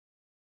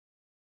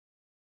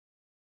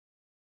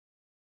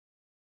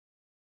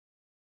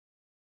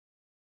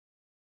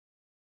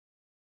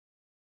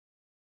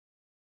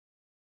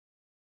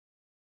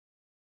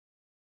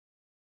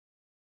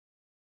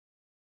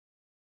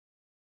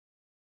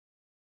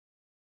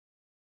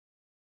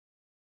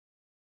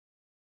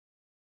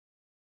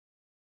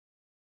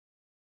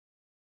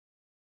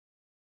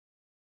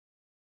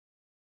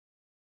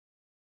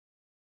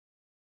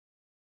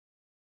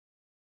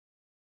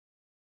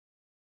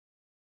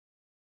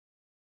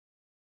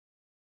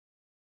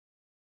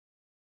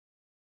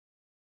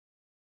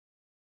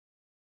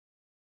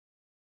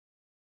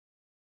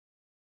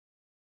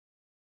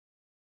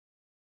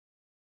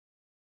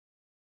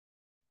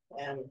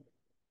And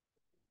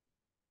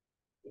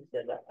he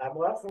said, I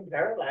wasn't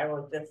hurt, I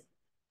was just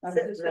I was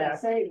sitting just there. gonna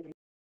say,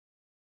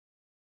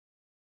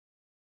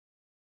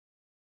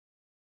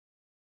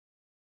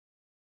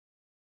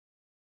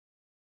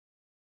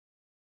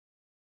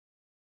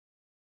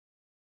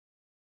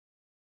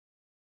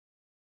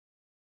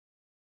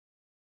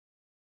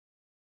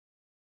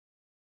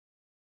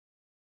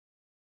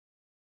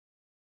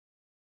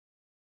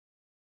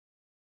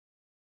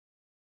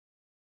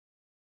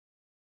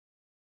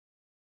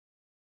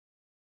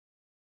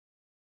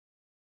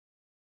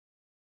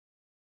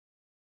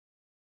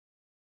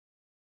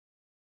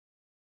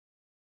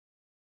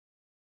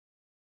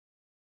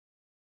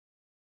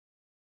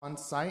 On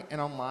site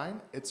and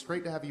online, it's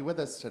great to have you with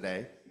us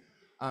today.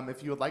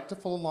 If you would like to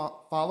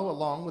follow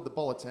along with the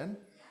bulletin,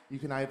 you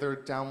can either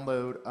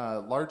download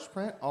a large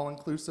print,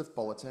 all-inclusive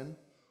bulletin,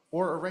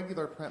 or a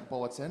regular print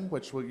bulletin,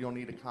 you'll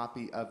need a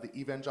copy of the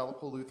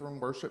Evangelical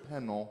Lutheran Worship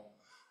Hymnal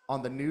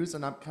on the News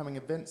and Upcoming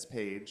Events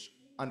page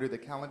under the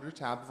Calendar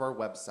tab of our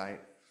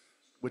website,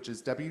 which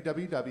is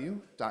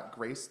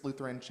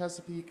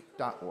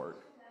www.gracelutheranchesapeake.org.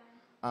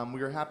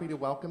 We are happy to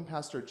welcome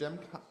Pastor Jim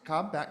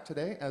Cobb back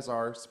today as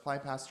our supply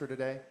pastor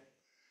today.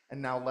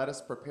 And now let us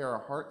prepare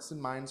our hearts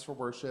and minds for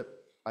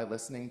worship by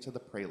listening to the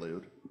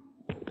prelude.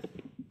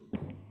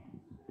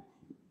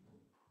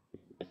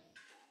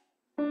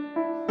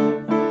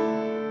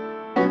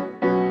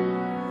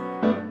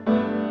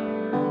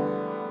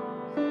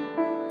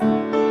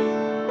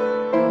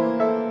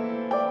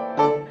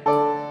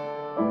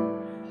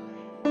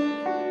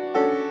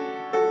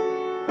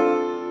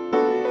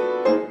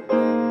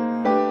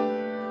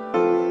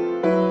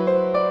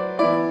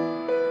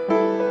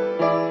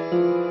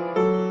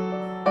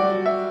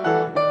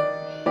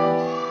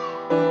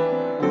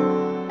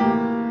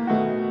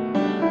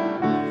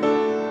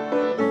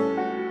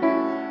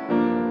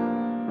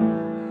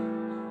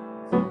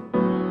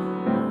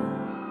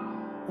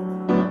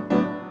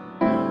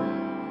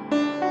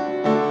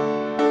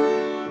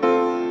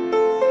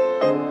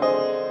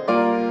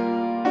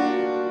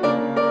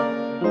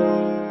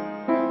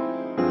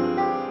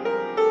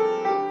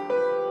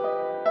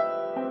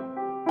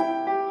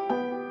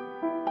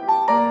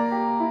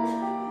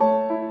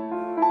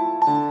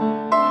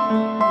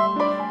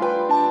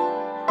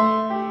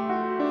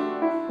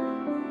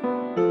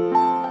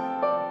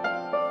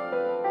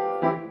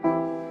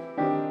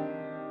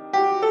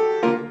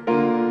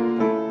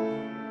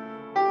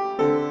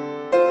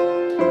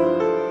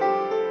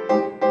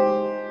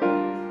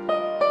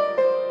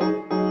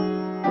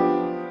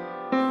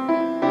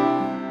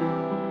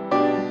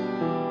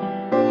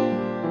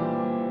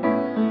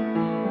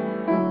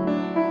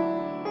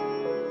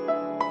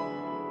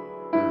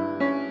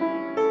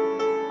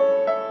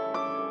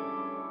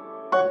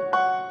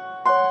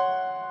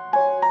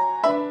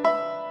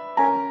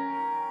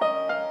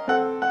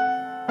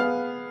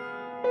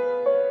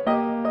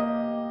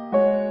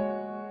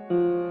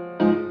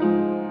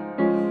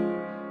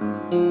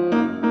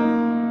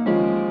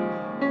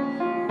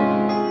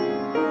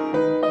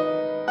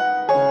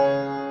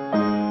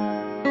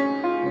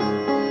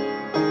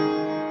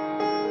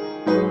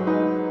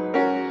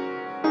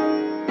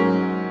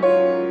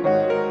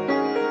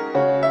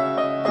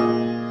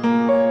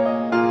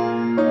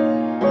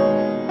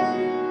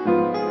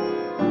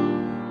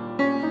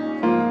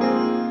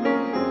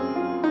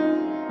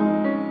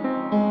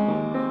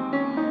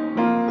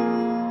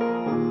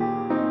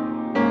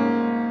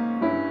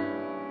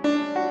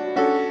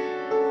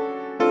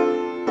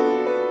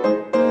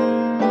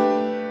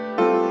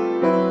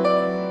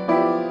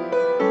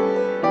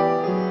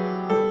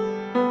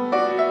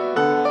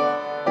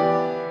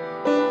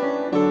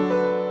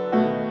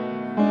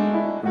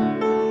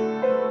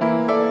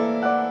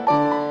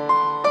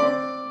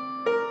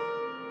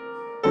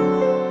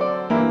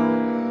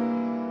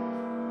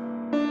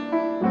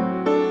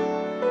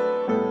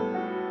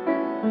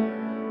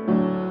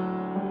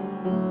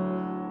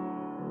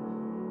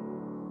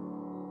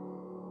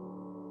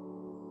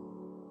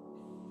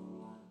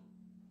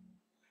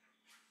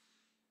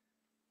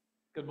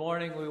 Good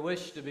morning. We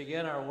wish to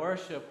begin our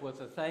worship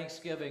with a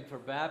thanksgiving for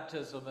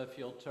baptism. If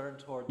you'll turn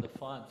toward the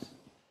font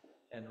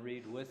and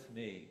read with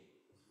me.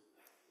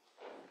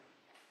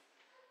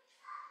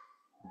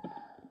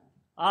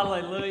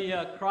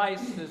 Alleluia,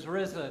 Christ is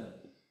risen.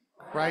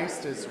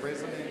 Christ is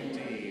risen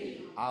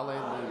indeed.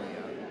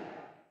 Alleluia.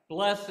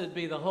 Blessed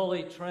be the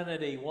Holy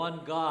Trinity,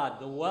 one God,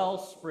 the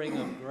wellspring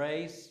of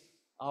grace,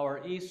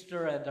 our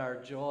Easter and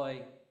our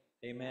joy.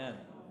 Amen.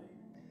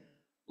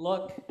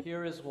 Look,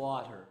 here is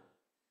water.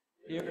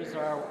 Here is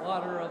our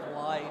water of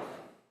life.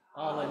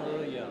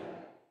 Alleluia.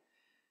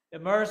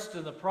 Immersed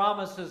in the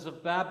promises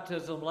of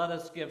baptism, let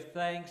us give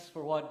thanks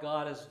for what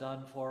God has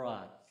done for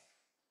us.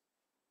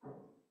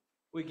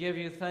 We give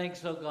you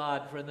thanks, O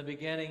God, for in the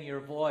beginning your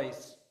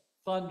voice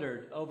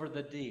thundered over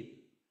the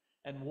deep,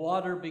 and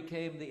water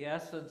became the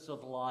essence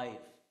of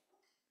life.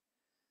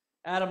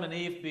 Adam and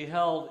Eve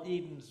beheld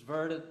Eden's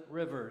verdant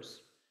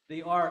rivers.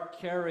 The ark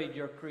carried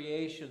your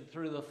creation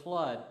through the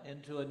flood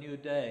into a new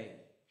day.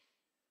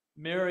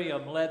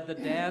 Miriam led the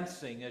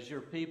dancing as your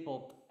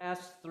people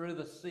passed through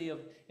the sea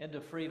into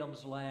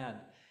freedom's land.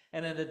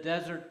 And in a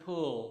desert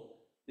pool,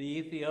 the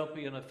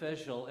Ethiopian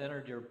official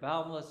entered your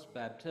boundless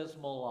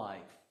baptismal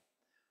life.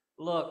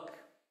 Look,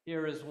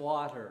 here is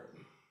water.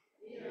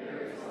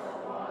 Here is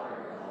our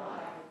water of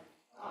life.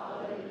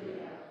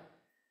 Hallelujah.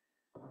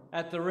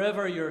 At the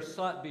river, your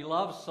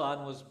beloved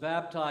Son was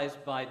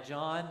baptized by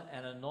John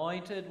and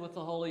anointed with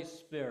the Holy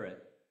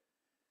Spirit.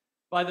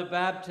 By the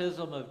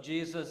baptism of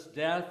Jesus'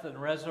 death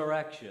and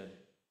resurrection,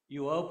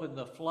 you opened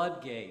the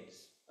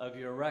floodgates of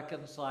your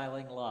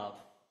reconciling love,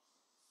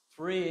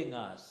 freeing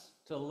us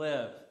to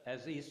live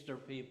as Easter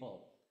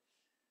people.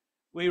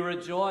 We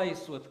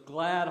rejoice with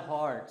glad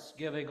hearts,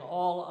 giving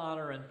all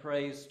honor and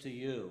praise to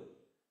you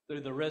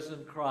through the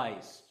risen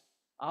Christ,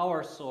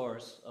 our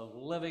source of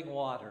living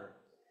water,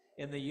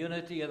 in the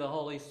unity of the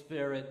Holy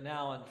Spirit,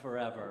 now and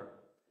forever.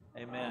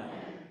 Amen.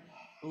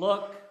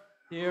 Look,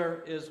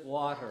 here is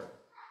water.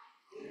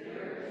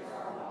 Here is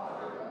our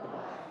water of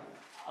life.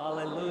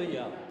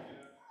 Hallelujah.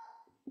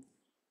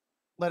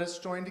 Let us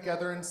join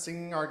together in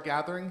singing our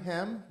gathering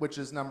hymn, which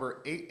is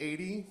number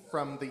 880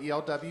 from the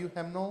ELW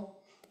hymnal,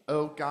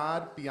 O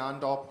God,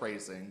 Beyond All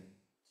Praising.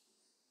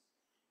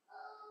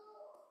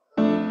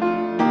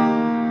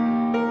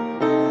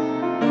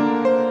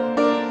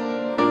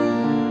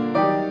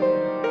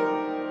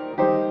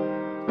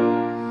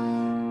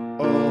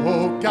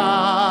 O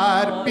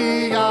God,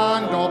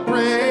 beyond all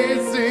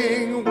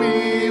praising,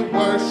 we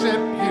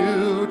worship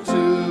you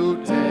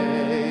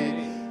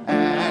today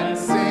and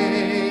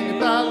sing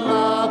the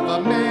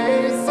love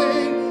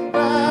amazing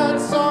that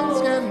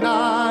songs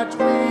cannot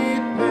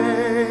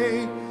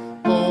repay.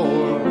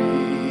 For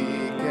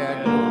we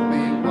can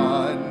only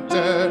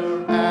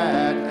wonder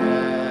at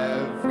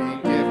every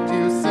gift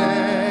you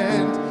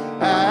send,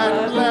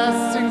 at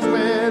blessings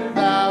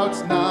without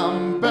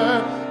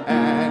number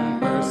and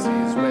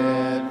mercies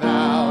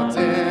without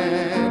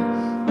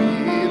end. We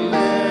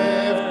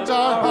lift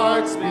our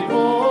hearts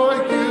before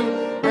you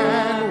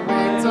and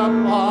wait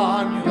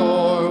upon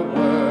your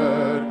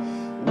word.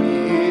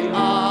 We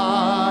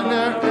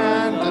honor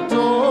and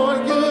adore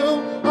you,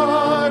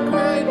 our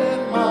great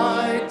and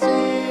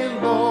mighty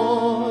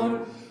Lord.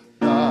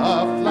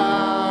 The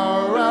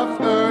flower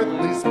of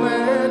earthly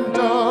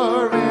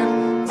splendor in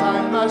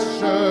time must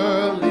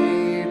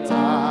surely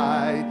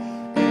die.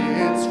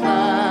 Its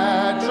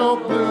fragile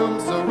bloom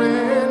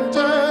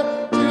surrender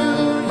to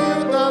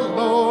you, the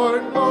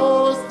Lord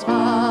Most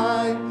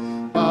High.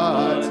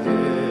 But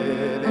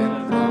hidden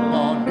from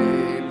all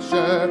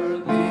nature,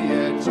 the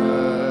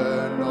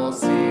eternal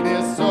seed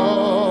is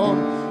sown,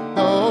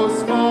 though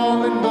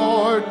small in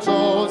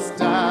mortal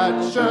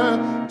stature,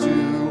 to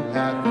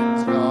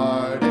heaven's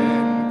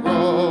garden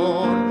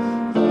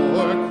grown.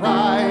 For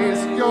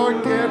Christ, your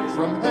gift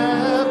from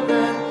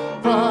heaven,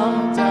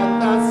 from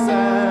death has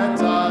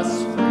set us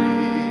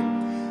free,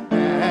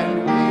 and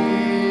we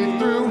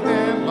through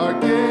him are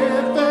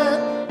given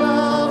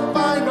the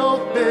final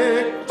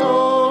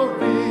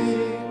victory.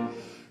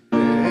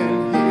 Then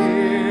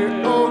hear,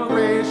 O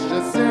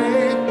gracious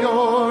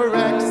Savior,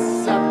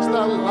 accept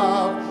the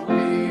love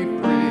we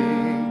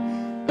bring,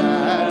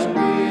 that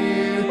we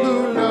who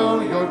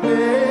know your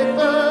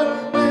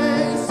favor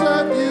may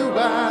serve you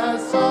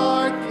as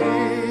our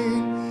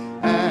King.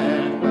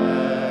 And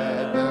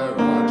whether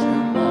our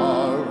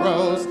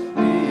tomorrows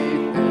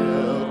be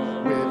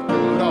filled with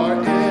good or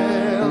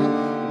ill,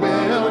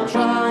 we'll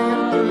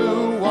triumph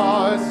through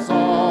our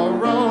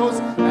sorrows,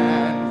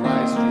 and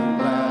Christ will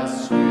bless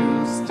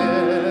you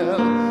still.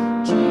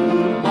 To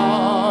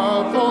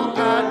marvel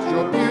at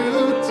your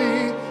beauty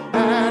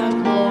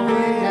and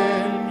glory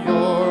in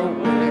your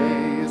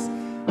ways,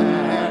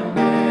 and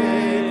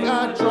make a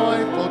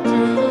joyful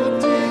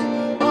duty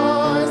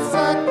our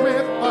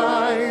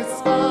sacrifice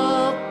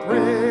of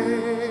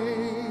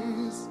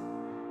praise.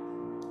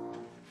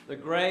 The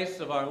grace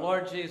of our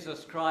Lord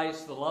Jesus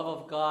Christ, the love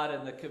of God,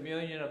 and the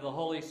communion of the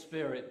Holy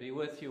Spirit be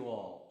with you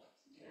all.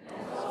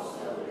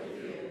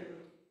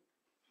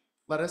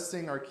 Let us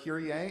sing our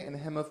Kyrie and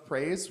hymn of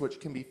praise, which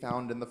can be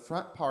found in the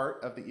front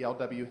part of the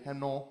ELW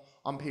hymnal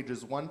on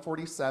pages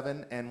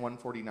 147 and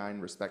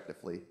 149,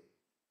 respectively.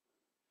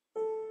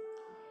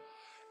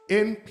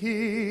 In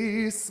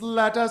peace,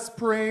 let us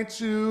pray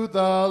to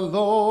the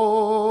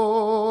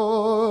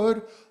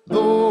Lord.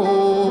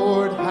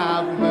 Lord,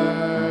 have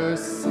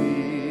mercy.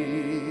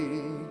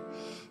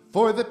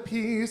 For the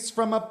peace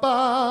from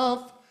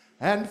above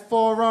and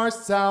for our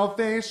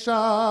salvation,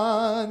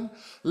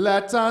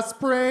 let us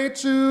pray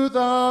to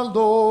the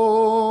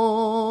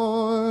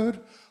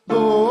Lord.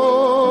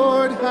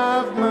 Lord,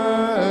 have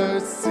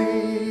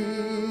mercy.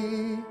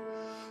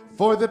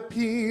 For the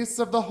peace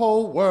of the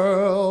whole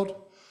world,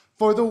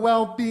 for the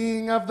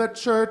well-being of the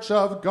Church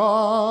of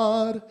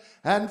God,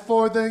 and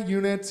for the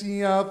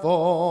unity of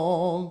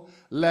all,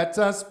 let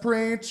us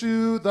pray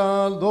to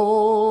the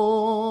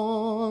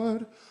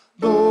Lord.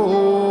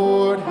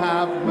 Lord,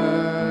 have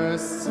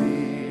mercy.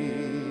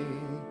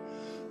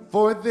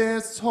 For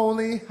this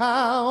holy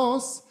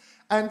house,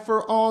 and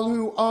for all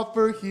who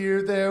offer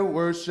here their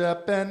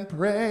worship and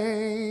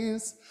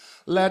praise,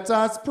 Let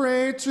us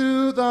pray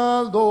to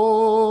the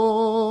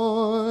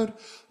Lord.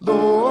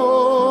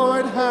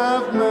 Lord,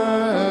 have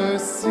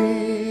mercy.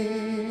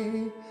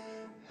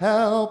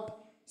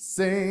 Help,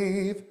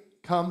 save,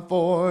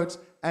 comfort,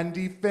 and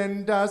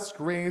defend us,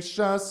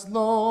 gracious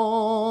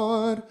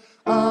Lord.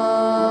 Amen.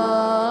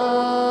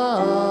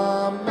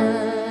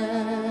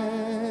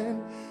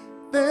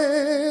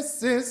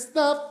 This is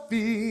the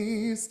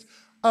feast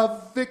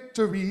of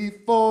victory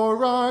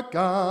for our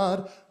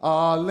God.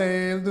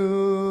 Alleluia.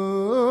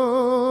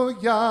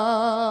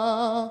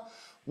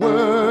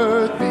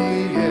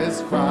 Worthy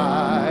is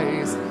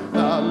Christ,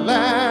 the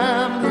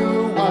Lamb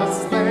who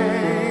was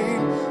slain,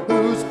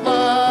 whose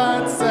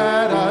blood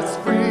set us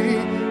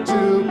free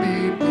to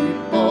be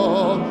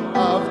people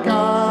of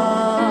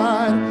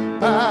God.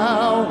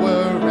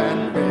 Power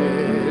and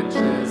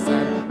riches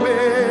and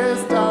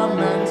wisdom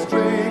and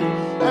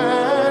strength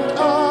and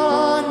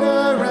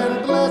honor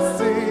and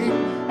blessing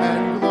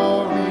and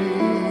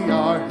glory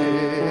are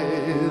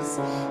his.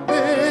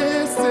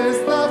 This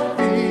is the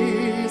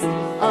feast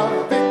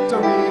of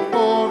victory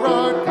for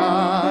our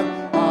God.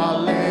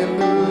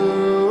 Alleluia.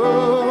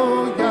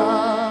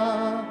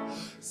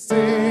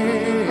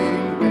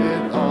 Sing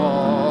with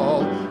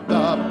all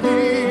the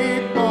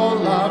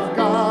people of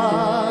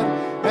God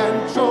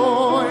and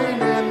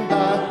join in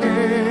the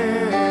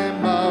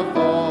hymn of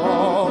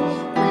all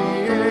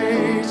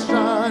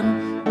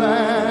creation.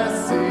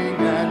 Blessing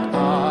and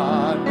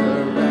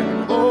honor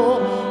and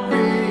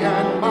glory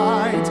and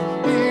might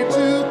be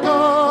to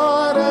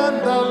God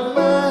and the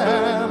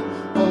Lamb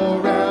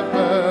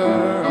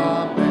forever.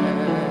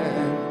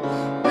 Amen.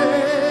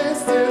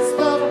 This is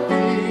the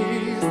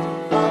feast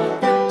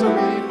of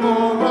victory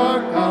for our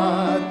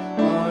God,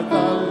 for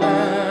the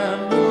Lamb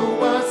who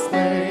was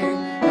slain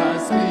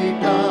has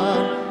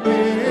begun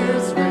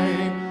his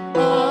reign.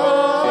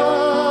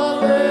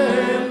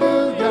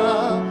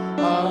 Alleluia,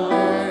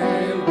 alleluia.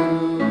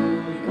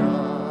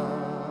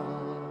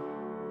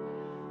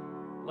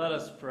 Let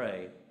us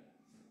pray.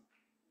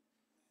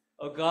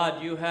 O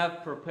God, you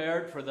have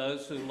prepared for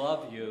those who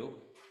love you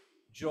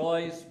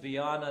joys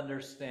beyond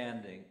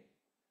understanding.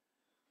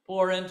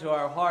 Pour into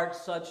our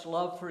hearts such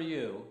love for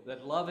you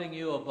that, loving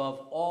you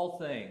above all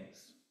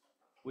things,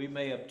 we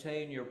may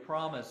obtain your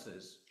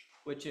promises,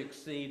 which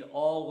exceed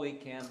all we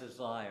can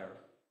desire.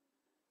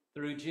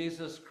 Through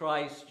Jesus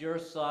Christ, your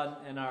Son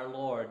and our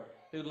Lord,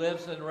 who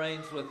lives and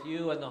reigns with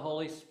you and the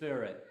Holy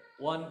Spirit,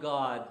 one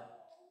God,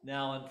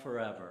 now and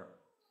forever.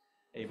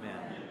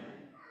 Amen.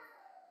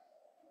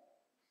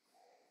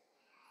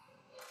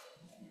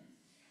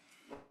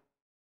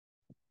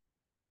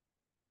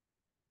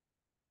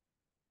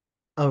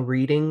 A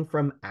reading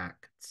from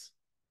Acts.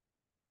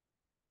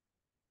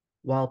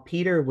 While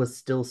Peter was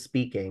still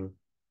speaking,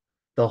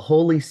 the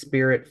Holy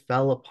Spirit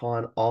fell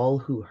upon all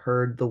who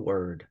heard the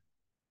word.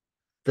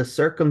 The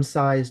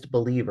circumcised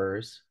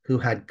believers who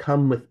had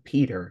come with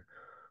Peter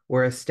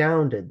were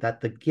astounded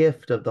that the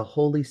gift of the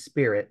Holy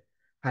Spirit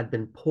had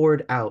been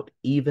poured out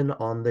even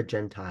on the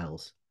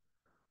Gentiles,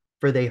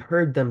 for they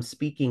heard them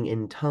speaking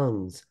in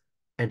tongues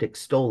and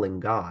extolling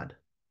God.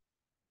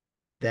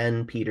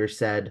 Then Peter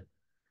said,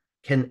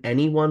 "Can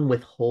anyone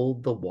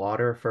withhold the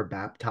water for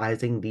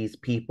baptizing these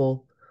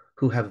people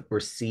who have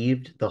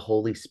received the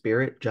Holy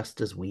Spirit just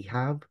as we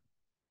have?"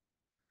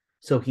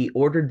 So he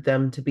ordered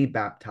them to be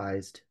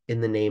baptized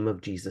in the name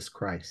of Jesus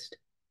Christ.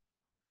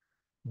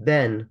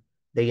 Then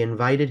they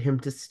invited him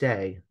to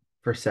stay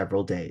for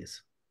several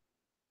days.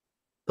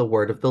 The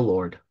word of the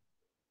Lord.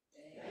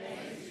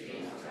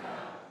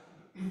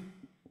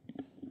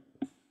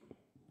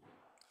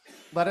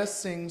 Let us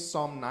sing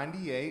Psalm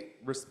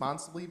 98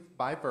 responsibly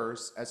by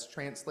verse as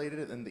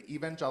translated in the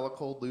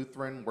Evangelical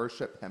Lutheran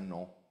Worship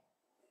Hymnal.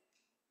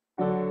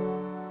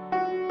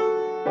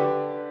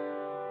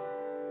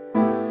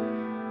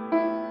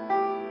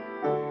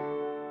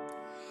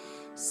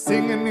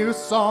 Sing a new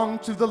song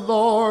to the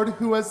Lord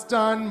who has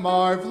done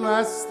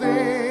marvelous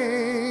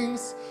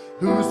things,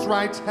 whose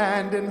right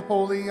hand and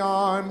holy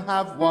arm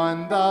have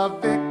won the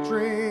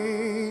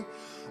victory.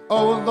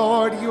 O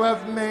Lord, you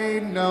have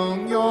made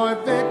known your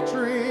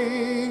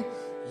victory.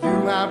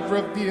 You have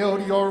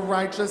revealed your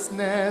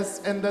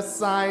righteousness in the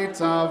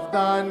sight of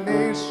the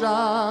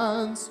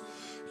nations.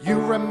 You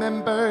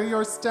remember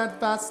your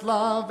steadfast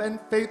love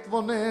and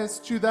faithfulness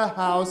to the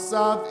house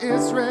of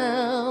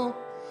Israel.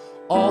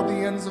 All the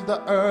ends of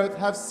the earth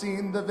have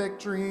seen the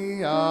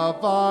victory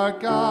of our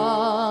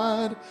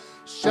God.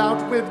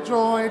 Shout with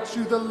joy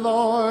to the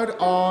Lord,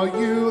 all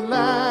you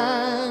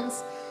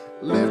lands.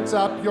 Lift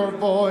up your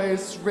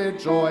voice,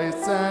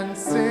 rejoice and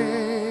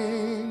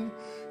sing.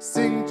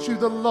 Sing to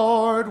the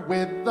Lord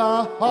with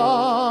the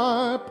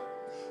harp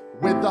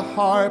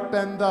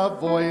and the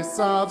voice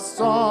of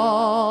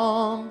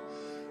song,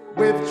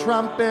 with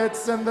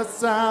trumpets and the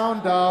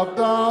sound of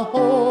the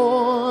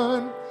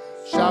horn.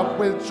 Shout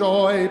with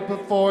joy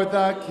before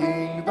the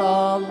King,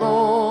 the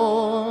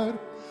Lord.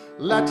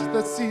 Let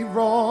the sea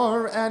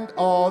roar and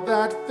all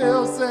that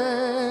fills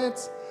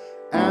it,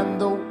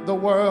 and the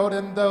world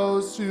and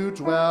those who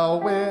dwell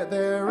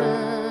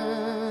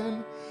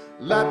therein.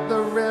 Let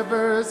the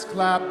rivers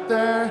clap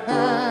their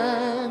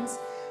hands,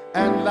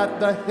 and let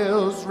the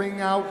hills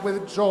ring out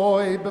with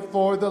joy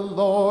before the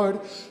Lord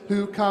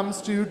who comes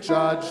to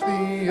judge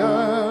the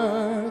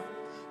earth.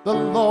 The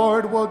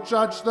Lord will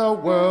judge the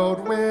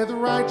world with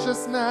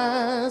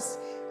righteousness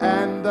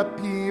and the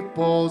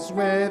peoples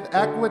with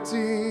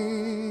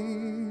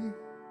equity.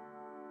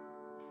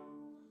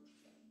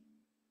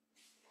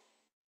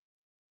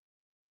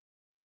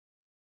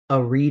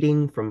 A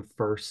reading from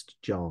 1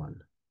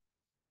 John.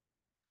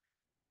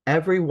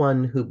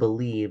 Everyone who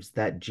believes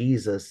that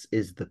Jesus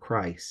is the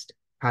Christ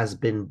has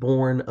been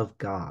born of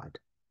God,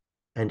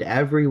 and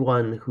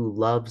everyone who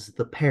loves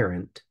the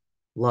parent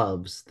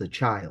loves the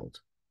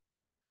child.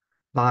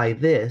 By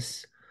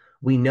this,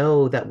 we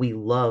know that we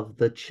love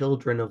the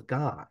children of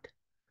God,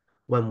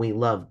 when we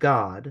love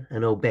God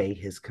and obey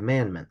his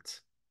commandments.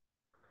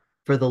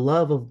 For the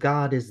love of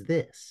God is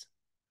this,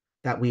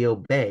 that we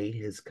obey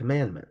his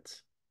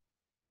commandments.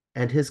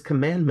 And his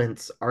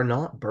commandments are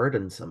not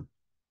burdensome,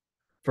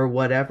 for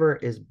whatever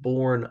is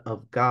born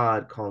of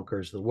God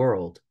conquers the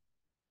world.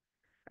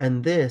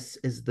 And this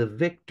is the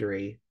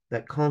victory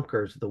that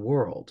conquers the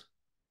world,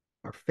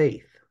 our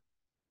faith.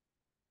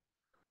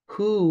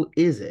 Who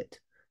is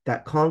it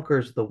that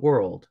conquers the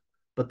world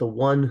but the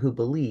one who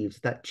believes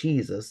that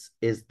Jesus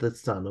is the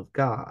Son of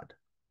God?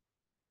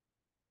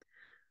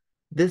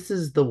 This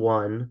is the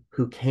one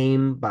who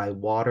came by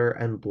water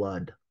and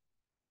blood,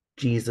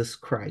 Jesus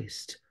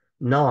Christ,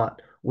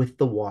 not with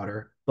the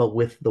water, but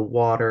with the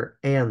water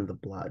and the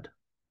blood.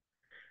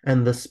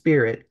 And the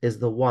Spirit is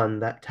the one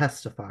that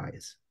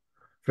testifies,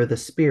 for the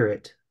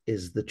Spirit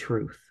is the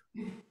truth.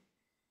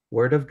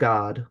 Word of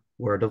God,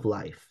 word of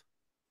life.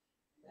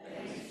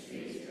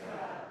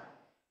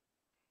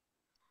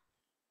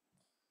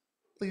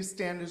 Please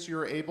stand as you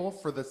are able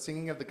for the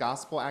singing of the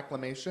gospel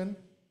acclamation.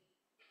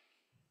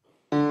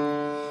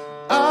 Alleluia,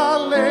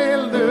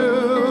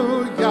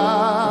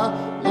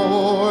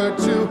 Lord,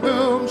 to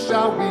whom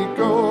shall we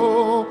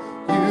go?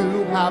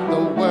 You have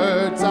the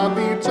words of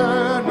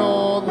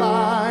eternal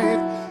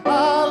life.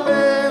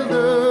 Alleluia.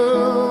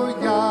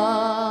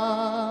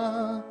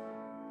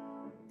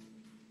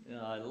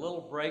 A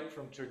little break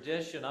from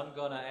tradition. I'm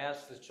going to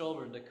ask the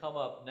children to come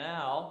up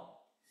now,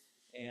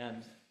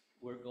 and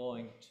we're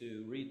going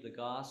to read the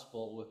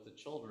gospel with the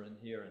children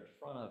here in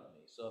front of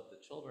me. So if the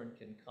children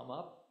can come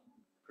up,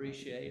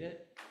 appreciate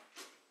it.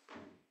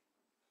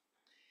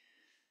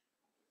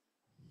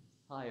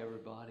 Hi,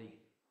 everybody.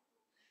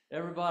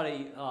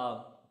 Everybody,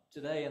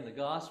 today in the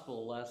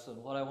gospel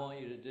lesson, what I want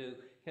you to do,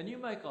 can you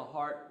make a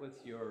heart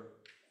with your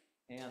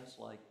hands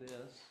like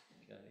this?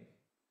 Okay.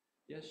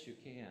 Yes, you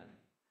can.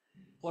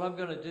 What I'm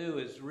going to do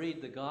is read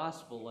the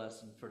gospel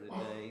lesson for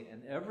today,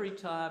 and every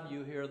time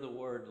you hear the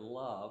word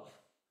love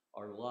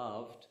or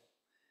loved,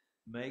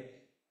 make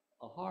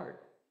a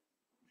heart.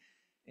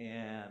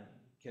 And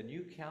can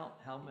you count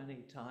how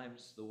many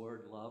times the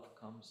word love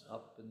comes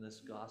up in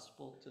this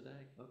gospel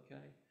today?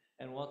 Okay.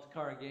 And I want the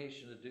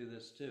congregation to do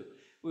this too.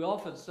 We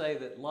often say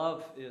that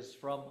love is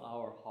from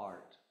our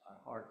heart. Our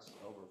hearts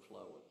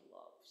overflow with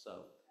love.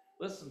 So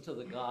listen to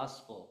the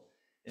gospel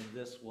in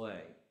this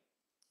way.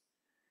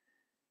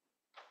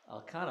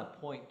 I'll kind of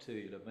point to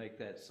you to make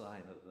that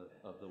sign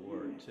of the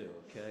word too,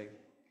 okay?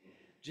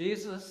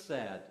 Jesus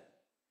said,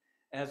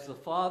 "As the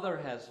Father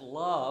has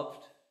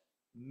loved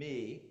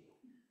me,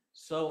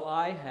 so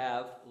I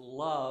have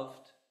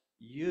loved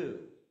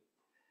you.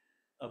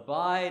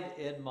 Abide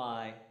in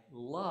my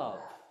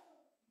love.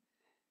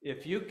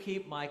 If you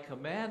keep my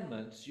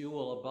commandments, you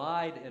will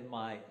abide in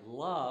my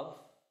love,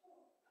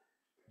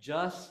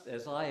 just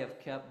as I have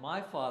kept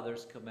my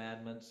Father's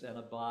commandments and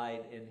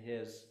abide in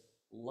his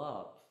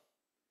love.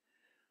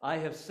 I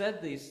have said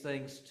these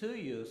things to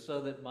you so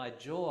that my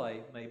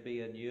joy may be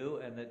in you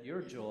and that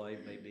your joy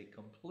may be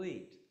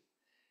complete.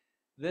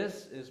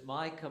 This is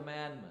my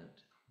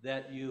commandment,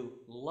 that you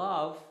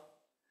love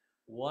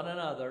one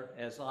another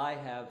as I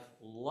have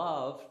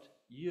loved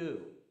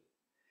you.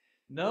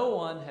 No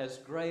one has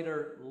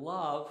greater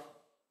love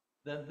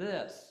than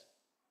this,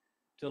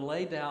 to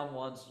lay down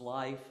one's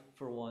life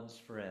for one's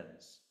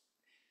friends.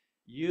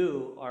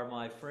 You are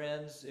my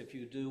friends if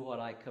you do what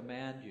I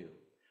command you.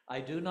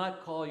 I do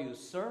not call you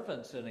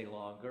servants any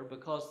longer,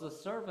 because the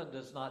servant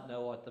does not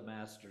know what the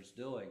master's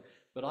doing.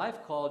 But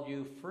I've called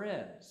you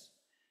friends,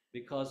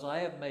 because I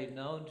have made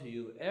known to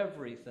you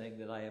everything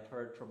that I have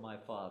heard from my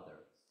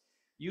Father.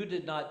 You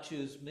did not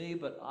choose me,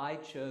 but I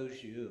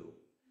chose you.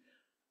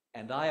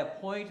 And I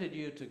appointed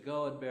you to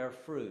go and bear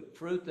fruit,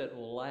 fruit that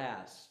will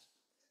last,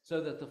 so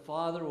that the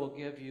Father will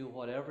give you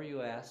whatever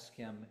you ask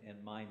him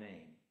in my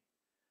name.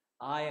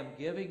 I am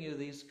giving you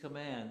these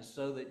commands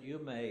so that you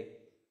may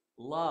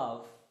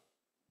love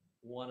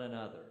one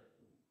another."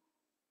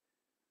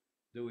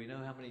 Do we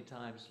know how many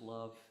times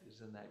love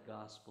is in that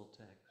gospel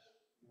text?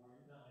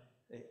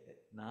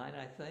 9,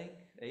 I think.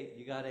 8.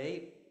 You got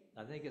 8?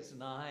 I think it's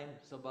 9.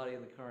 Somebody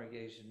in the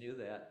congregation knew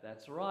that.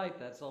 That's right.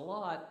 That's a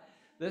lot.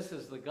 This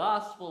is the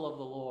gospel of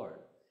the Lord.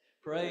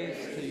 Praise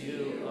to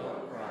you,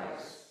 O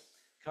Christ.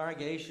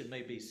 Congregation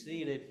may be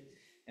seated.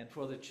 And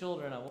for the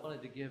children, I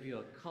wanted to give you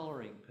a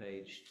coloring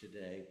page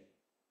today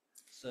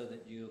so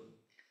that you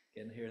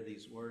can hear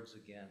these words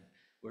again.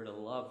 We're to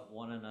love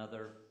one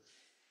another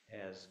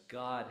as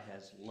God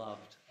has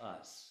loved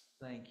us.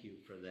 Thank you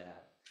for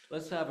that.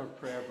 Let's have a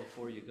prayer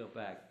before you go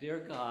back. Dear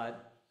God,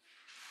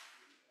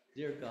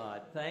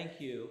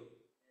 thank you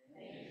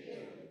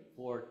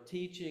for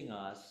teaching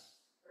us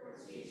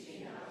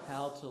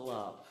how to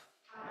love.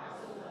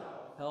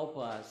 Help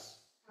us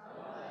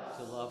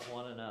to love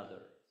one another.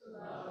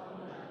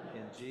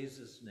 In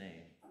Jesus'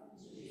 name,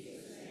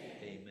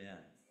 amen.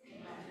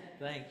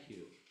 Thank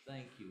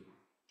you.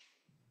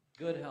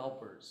 Good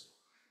helpers.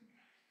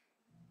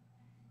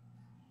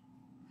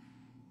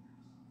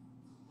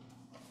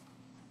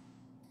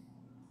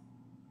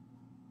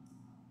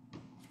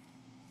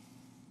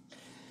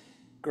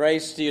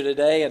 Grace to you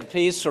today and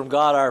peace from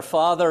God our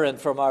Father and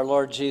from our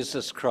Lord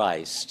Jesus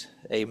Christ.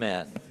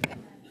 Amen.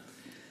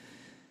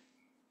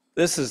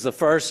 This is the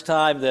first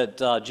time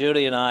that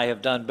Judy and I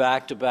have done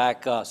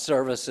back-to-back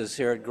services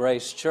here at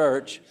Grace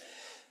Church.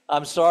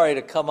 I'm sorry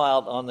to come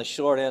out on the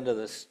short end of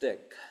the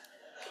stick.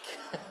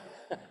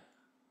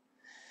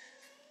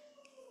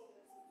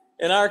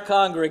 In our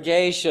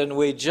congregation,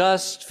 we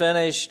just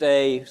finished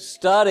a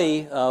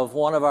study of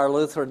one of our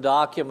Lutheran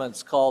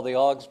documents called the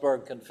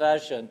Augsburg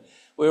Confession.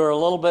 We were a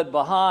little bit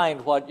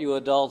behind what you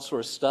adults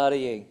were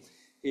studying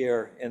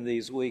here in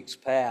these weeks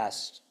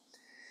past.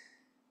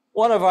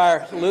 One of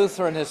our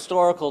Lutheran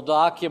historical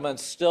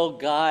documents still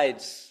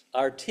guides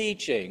our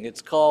teaching.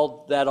 It's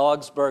called that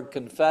Augsburg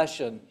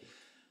Confession.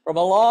 From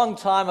a long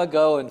time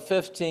ago in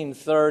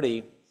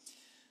 1530,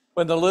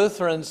 when the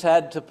Lutherans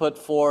had to put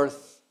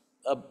forth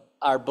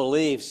our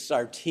beliefs,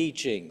 our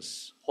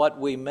teachings, what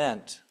we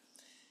meant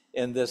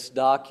in this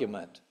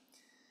document.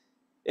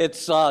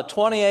 It's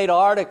 28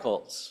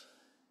 articles,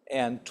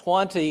 and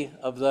 20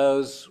 of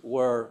those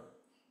were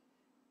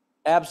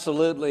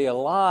absolutely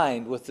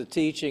aligned with the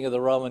teaching of the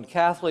Roman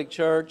Catholic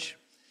Church,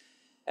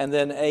 and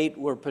then 8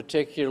 were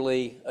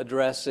particularly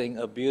addressing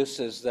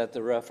abuses that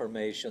the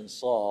Reformation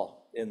saw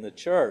in the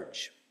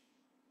church.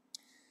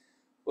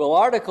 Well,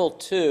 Article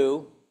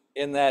 2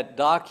 in that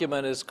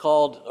document is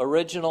called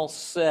Original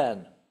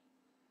Sin.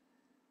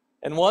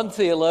 And one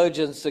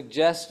theologian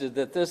suggested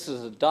that this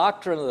is a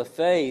doctrine of the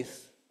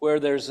faith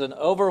where there's an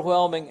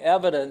overwhelming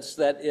evidence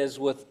that is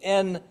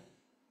within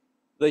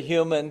the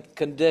human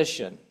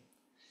condition.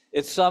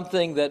 It's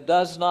something that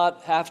does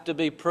not have to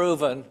be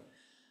proven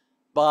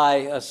by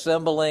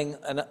assembling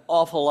an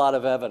awful lot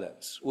of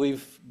evidence.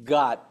 We've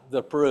got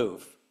the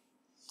proof.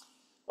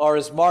 Or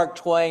as Mark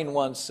Twain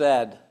once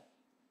said,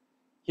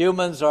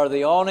 humans are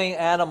the only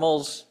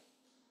animals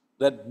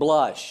that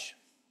blush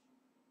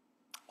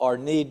or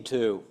need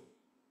to.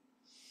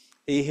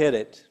 He hit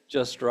it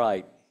just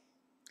right.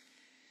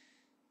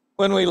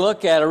 When we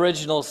look at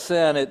original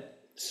sin, it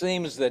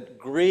seems that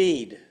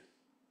greed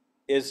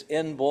is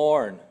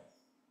inborn.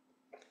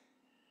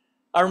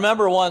 I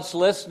remember once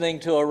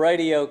listening to a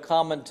radio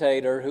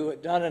commentator who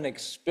had done an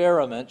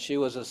experiment. She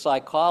was a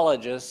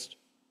psychologist,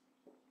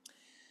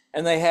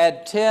 and they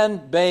had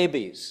 10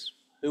 babies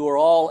who were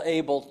all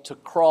able to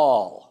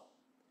crawl.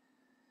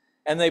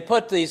 And they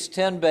put these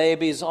 10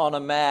 babies on a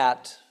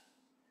mat,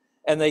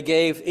 and they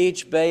gave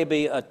each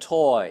baby a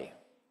toy,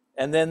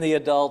 and then the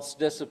adults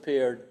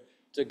disappeared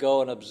to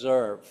go and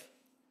observe.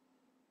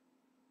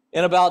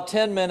 In about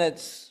 10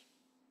 minutes,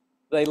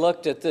 they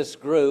looked at this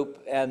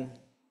group, and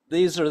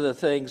these are the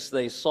things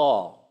they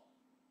saw.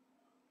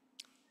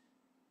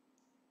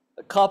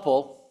 A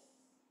couple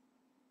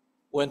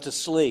went to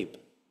sleep.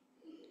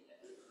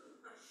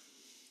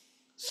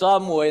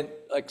 Some went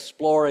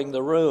exploring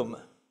the room.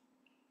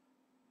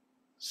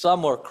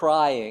 Some were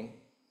crying.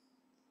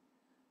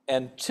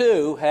 And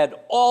 2 had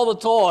all the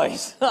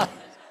toys. Oh,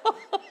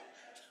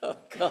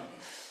 God.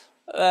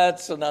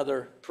 That's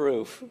another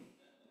proof.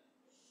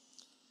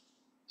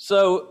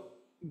 So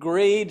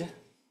greed,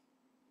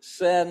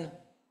 sin,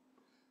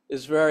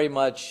 is very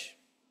much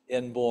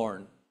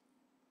inborn.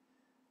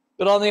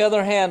 But on the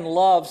other hand,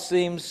 love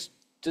seems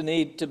to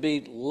need to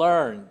be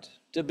learned,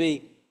 to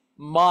be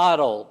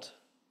modeled,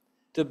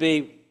 to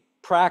be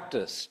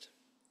practiced.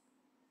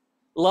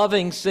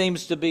 Loving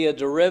seems to be a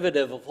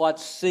derivative of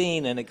what's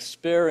seen and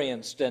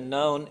experienced and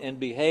known in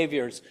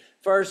behaviors,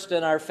 first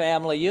in our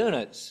family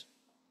units.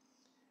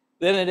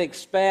 Then it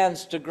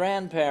expands to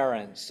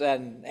grandparents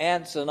and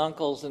aunts and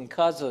uncles and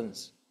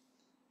cousins,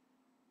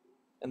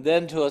 and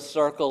then to a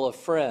circle of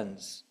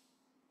friends.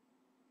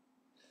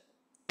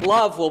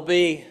 Love will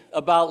be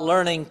about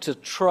learning to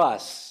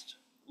trust,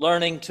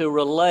 learning to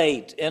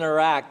relate,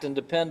 interact, and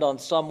depend on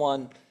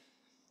someone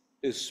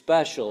who's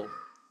special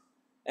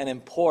and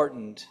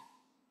important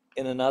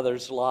in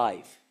another's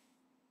life.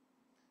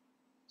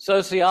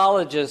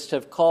 Sociologists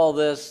have called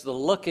this the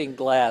looking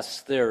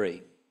glass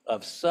theory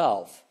of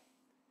self.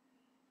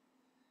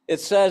 It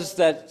says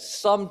that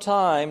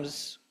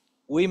sometimes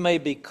we may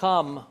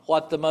become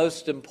what the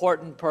most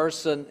important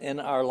person in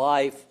our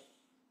life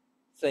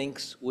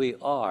thinks we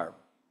are.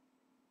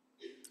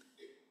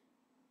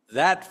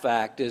 That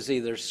fact is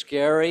either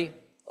scary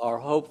or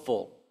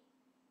hopeful.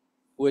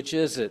 Which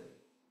is it?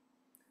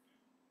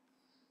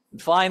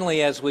 And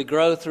finally, as we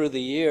grow through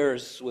the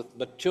years with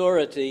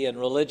maturity and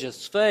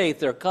religious faith,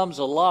 there comes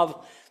a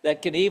love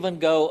that can even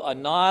go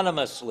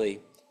anonymously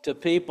to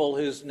people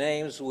whose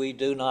names we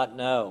do not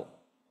know.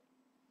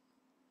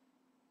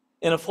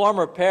 In a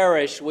former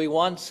parish, we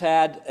once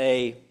had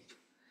a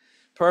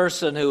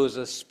person who was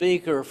a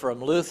speaker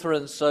from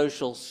Lutheran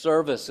Social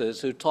Services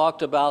who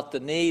talked about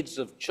the needs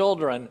of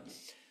children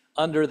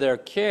under their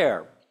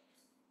care.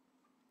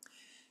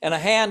 And a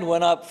hand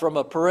went up from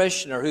a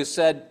parishioner who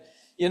said,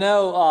 here's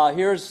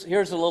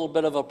a little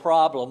bit of a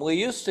problem. We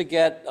used to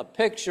get a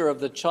picture of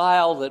the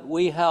child that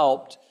we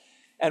helped,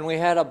 and we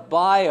had a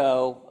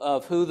bio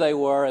of who they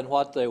were and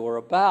what they were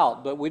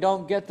about, but we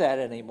don't get that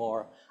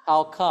anymore.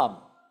 How come?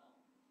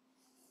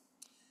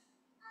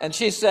 And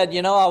she said,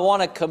 I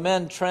want to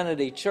commend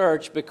Trinity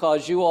Church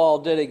because you all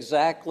did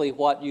exactly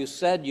what you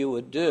said you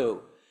would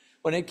do.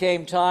 When it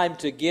came time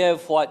to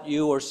give what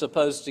you were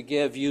supposed to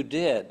give, you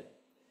did.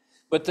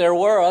 But there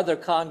were other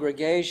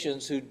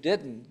congregations who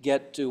didn't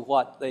get to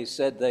what they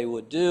said they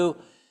would do,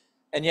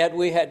 and yet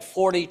we had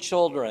 40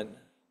 children,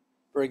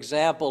 for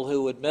example,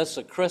 who would miss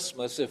a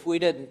Christmas if we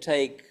didn't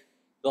take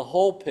the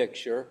whole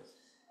picture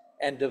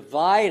and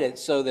divide it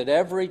so that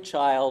every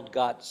child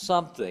got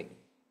something.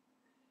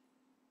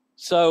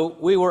 So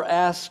we were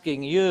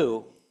asking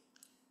you,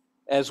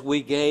 as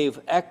we gave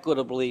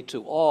equitably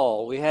to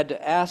all, we had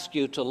to ask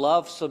you to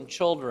love some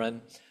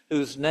children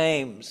whose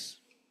names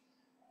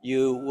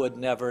you would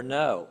never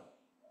know.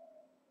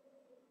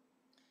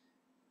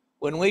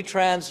 When we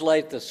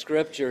translate the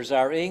scriptures,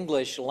 our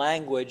English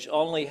language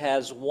only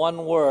has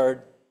one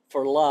word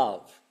for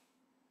love.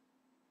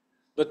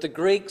 But the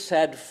Greeks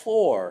had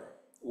 4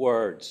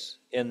 words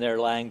in their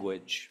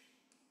language.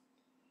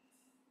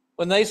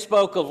 When they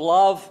spoke of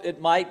love,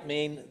 it might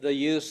mean the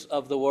use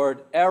of the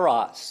word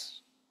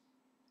eros,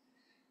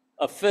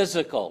 a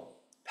physical,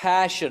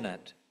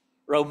 passionate,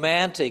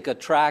 romantic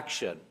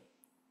attraction.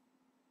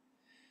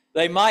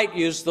 They might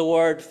use the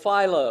word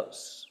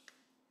philos,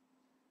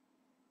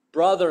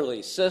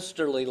 brotherly,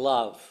 sisterly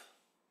love,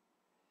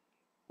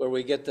 where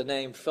we get the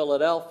name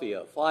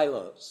Philadelphia,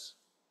 Philos,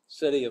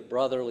 city of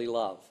brotherly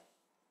love.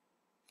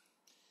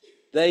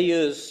 They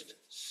used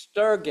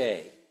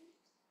storge,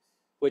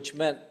 which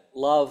meant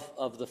love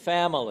of the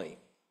family.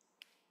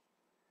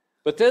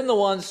 But then the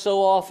one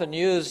so often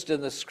used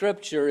in the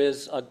scripture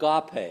is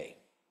agape,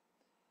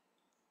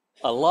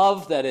 a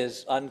love that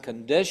is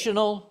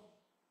unconditional,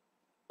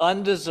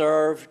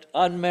 undeserved,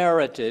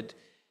 unmerited,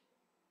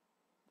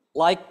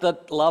 like the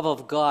love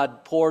of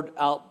God poured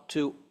out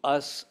to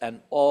us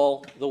and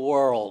all the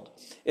world.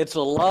 It's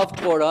a love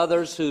toward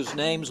others whose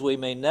names we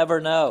may never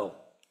know.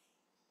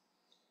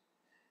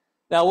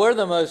 Now, we're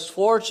the most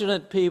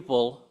fortunate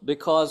people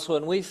because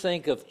when we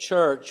think of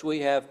church,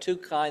 we have 2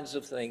 kinds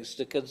of things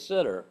to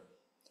consider.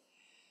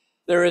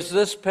 There is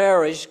this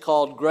parish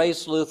called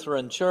Grace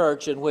Lutheran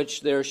Church, in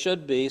which there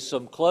should be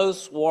some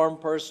close, warm,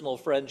 personal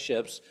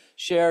friendships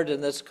shared in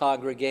this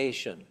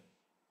congregation.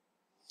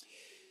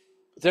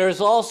 There is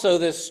also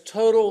this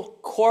total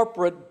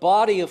corporate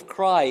body of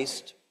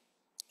Christ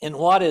in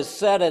what is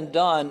said and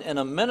done in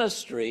a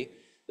ministry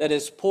that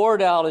is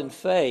poured out in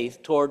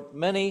faith toward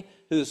many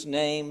whose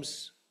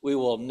names we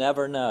will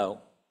never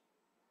know.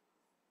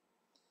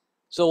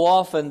 So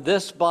often,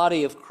 this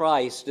body of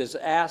Christ is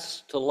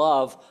asked to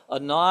love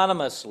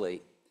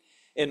anonymously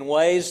in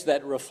ways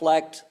that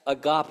reflect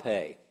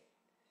agape,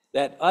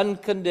 that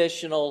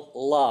unconditional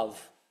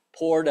love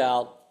poured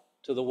out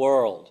to the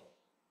world.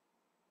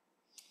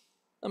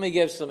 Let me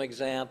give some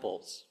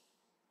examples.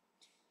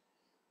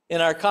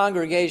 In our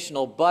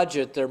congregational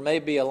budget, there may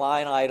be a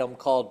line item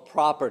called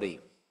property.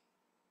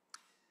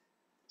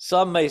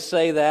 Some may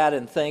say that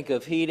and think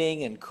of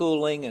heating and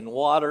cooling and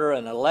water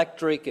and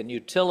electric and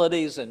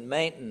utilities and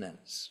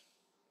maintenance.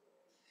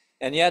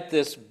 And yet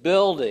this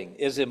building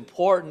is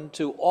important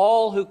to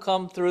all who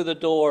come through the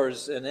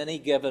doors in any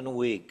given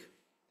week.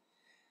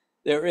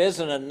 There is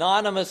an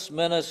anonymous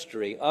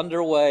ministry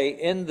underway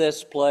in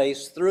this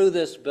place, through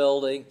this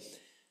building,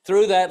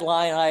 through that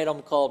line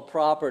item called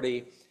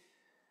property,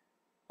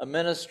 a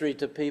ministry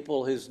to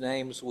people whose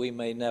names we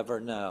may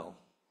never know.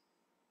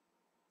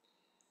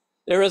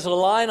 There is a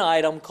line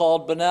item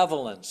called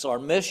benevolence or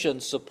mission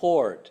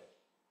support,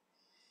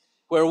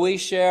 where we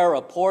share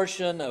a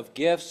portion of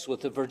gifts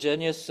with the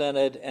Virginia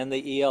Synod and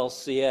the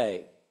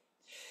ELCA.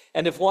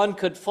 And if one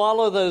could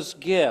follow those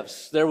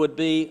gifts, there would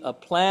be a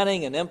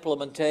planning and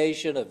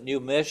implementation of new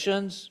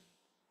missions,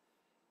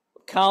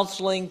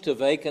 counseling to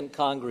vacant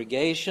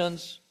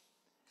congregations,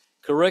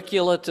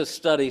 curricula to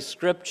study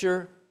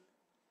Scripture,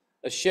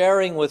 a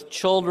sharing with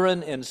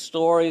children in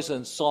stories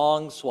and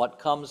songs what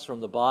comes from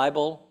the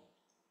Bible.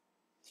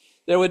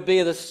 There would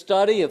be the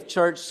study of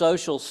church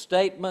social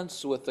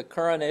statements with the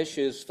current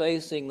issues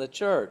facing the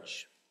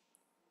church.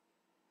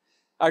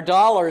 Our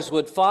dollars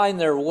would find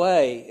their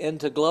way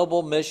into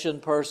global mission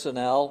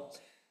personnel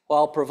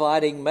while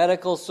providing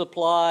medical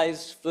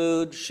supplies,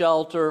 food,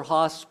 shelter,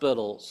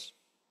 hospitals.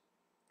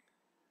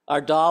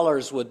 Our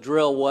dollars would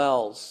drill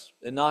wells,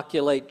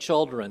 inoculate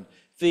children,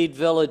 feed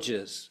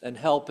villages, and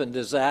help in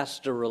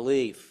disaster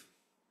relief.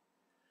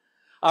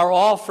 Our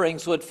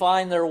offerings would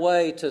find their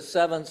way to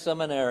 7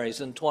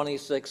 seminaries and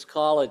 26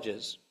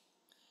 colleges.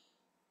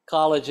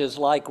 Colleges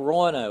like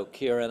Roanoke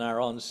here in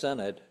our own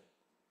synod.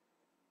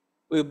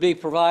 We would be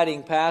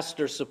providing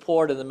pastor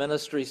support in the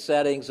ministry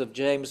settings of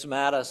James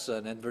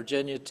Madison and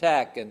Virginia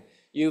Tech and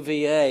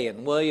UVA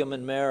and William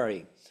and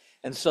Mary,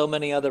 and so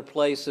many other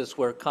places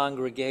where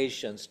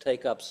congregations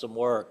take up some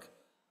work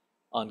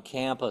on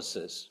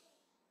campuses.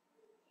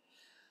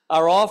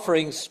 Our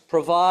offerings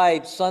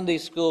provide Sunday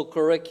school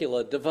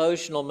curricula,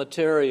 devotional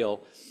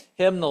material,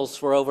 hymnals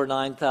for over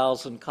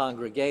 9,000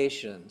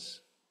 congregations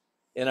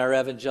in our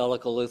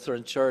Evangelical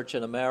Lutheran Church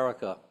in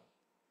America.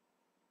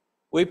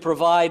 We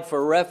provide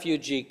for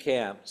refugee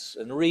camps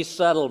and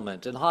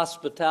resettlement and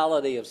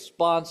hospitality of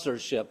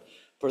sponsorship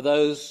for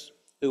those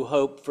who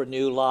hope for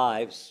new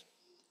lives,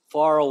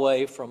 far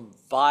away from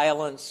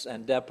violence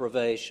and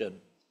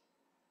deprivation.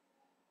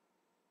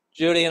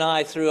 Judy and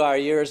I, through our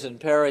years in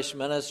parish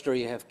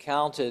ministry, have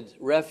counted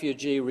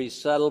refugee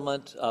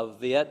resettlement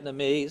of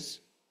Vietnamese,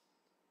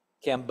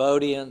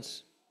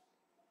 Cambodians,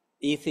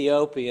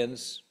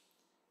 Ethiopians,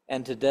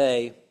 and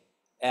today,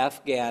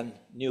 Afghan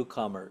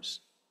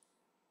newcomers.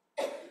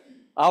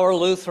 Our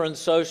Lutheran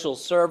social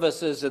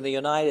services in the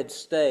United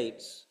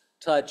States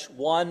touch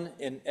 1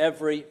 in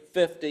every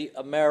 50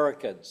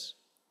 Americans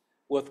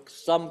with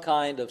some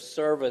kind of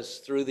service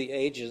through the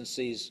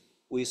agencies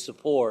we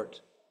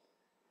support.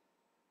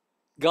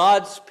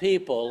 God's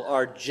people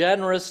are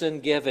generous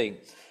in giving,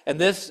 and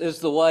this is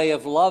the way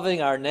of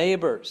loving our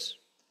neighbors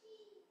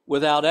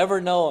without ever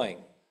knowing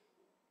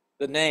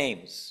the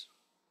names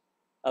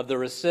of the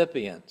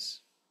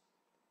recipients.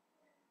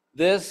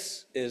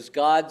 This is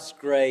God's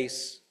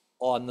grace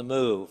on the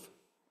move.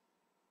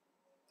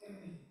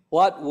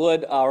 What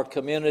would our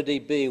community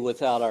be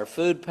without our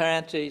food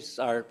pantries,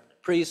 our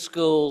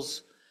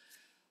preschools,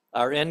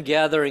 our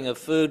ingathering of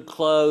food,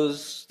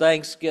 clothes,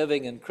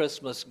 Thanksgiving and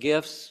Christmas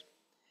gifts?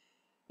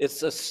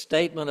 It's a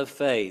statement of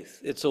faith.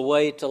 It's a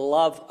way to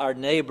love our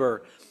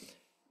neighbor.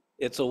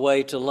 It's a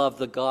way to love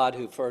the God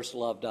who first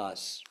loved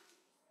us.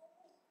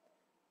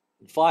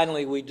 And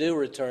finally, we do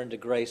return to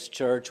Grace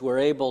Church. We're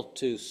able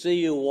to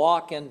see you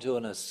walk into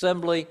an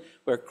assembly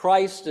where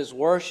Christ is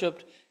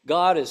worshiped,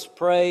 God is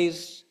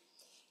praised,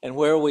 and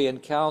where we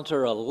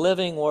encounter a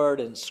living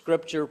word and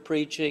scripture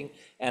preaching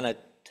and a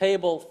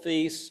table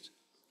feast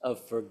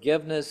of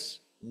forgiveness,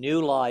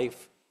 new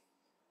life,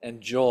 and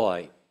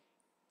joy.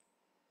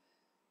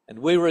 And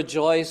we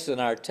rejoice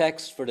in our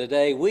text for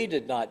today. We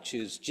did not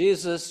choose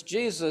Jesus.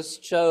 Jesus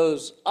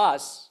chose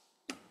us.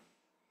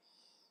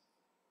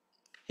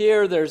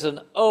 Here there's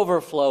an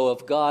overflow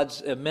of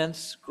God's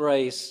immense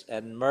grace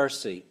and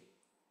mercy.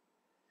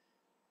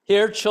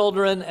 Here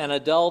children and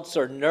adults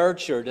are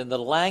nurtured in the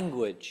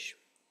language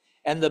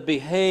and the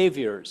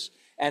behaviors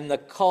and the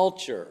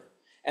culture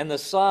and the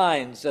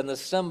signs and the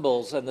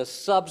symbols and the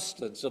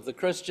substance of the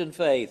Christian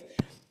faith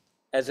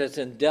as it's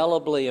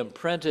indelibly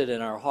imprinted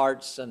in our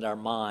hearts and our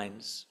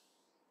minds.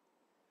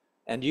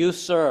 And you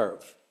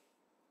serve,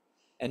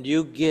 and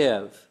you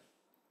give,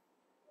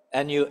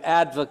 and you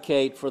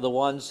advocate for the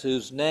ones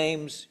whose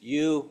names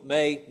you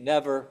may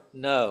never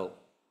know.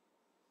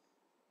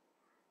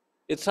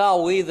 It's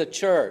how we, the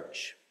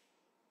church,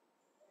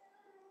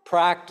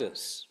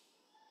 practice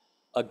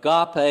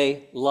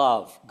agape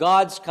love,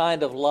 God's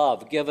kind of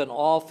love given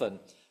often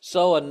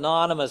so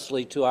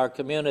anonymously to our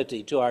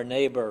community, to our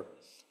neighbor,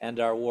 and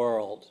our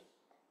world.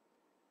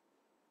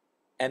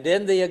 And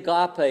in the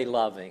agape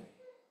loving,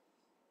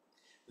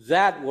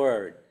 that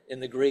word in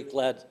the Greek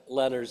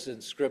letters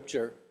in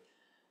Scripture,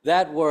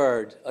 that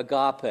word,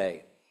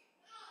 agape,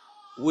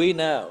 we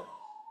know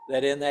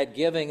that in that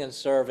giving and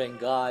serving,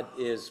 God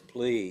is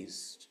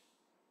pleased.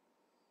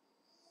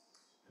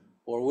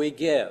 For we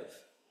give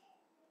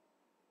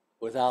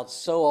without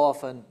so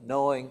often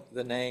knowing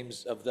the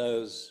names of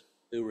those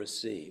who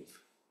receive.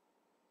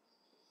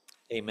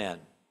 Amen.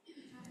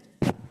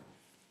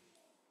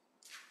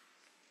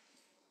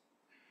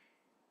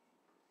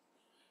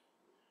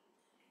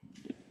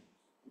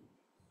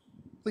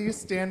 Please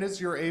stand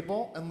as you're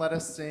able and let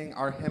us sing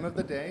our hymn of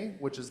the day,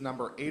 which is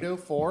number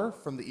 804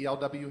 from the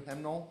ELW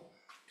hymnal,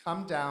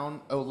 Come Down,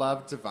 O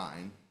Love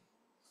Divine.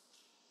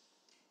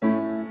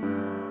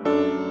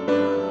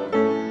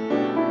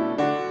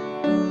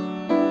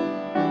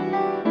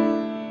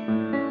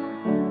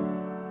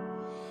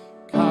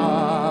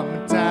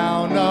 Come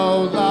down,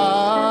 O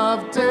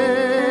love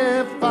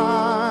divine,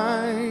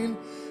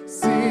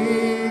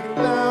 seek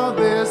thou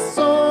this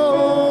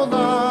soul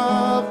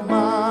of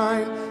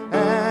mine,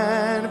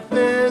 and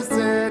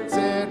visit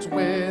it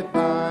with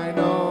thine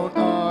own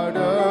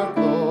ardor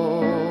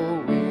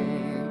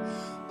glowing.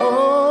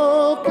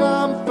 O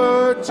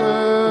comfort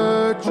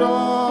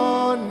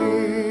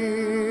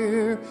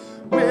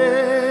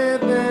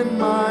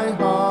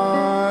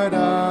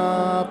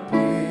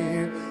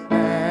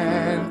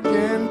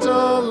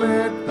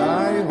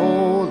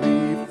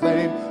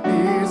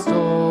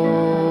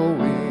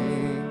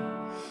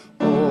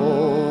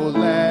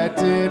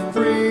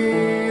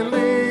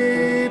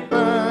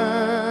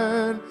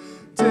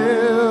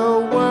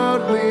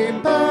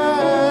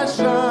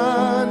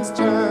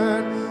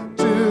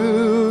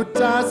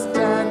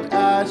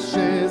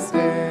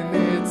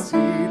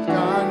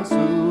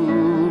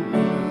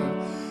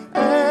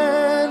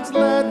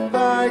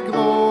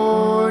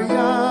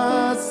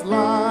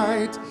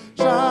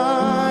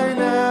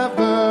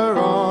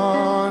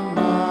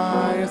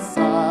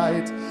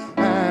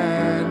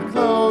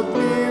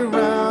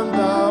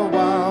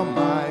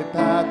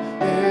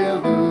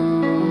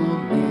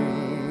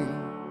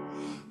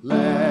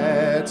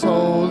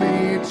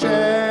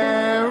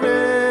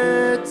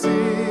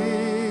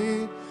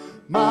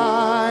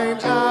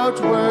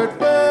outward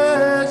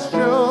wish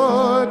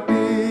should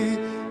be,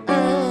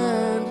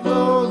 and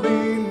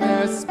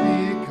lowliness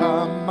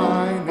become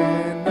mine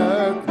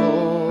inner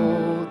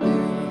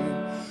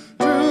clothing.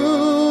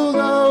 True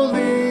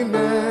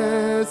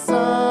lowliness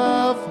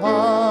of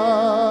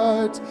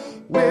heart,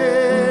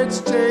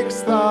 which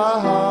takes the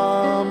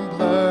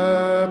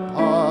humbler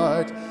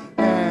part,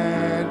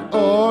 and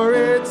o'er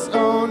its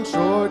own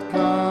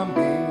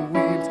shortcoming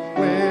weeps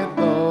with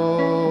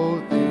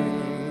loathing.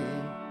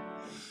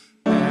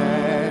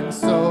 And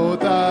so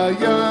the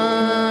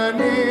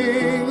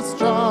yearning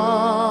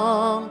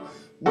strong,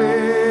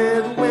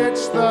 with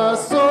which the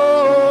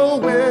soul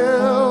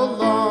will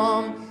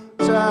long,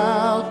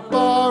 shall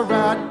far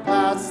at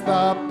past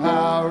the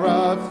power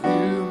of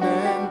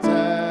human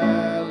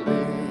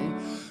telling.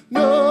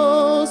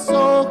 No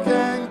soul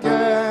can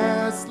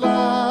guess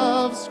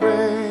love's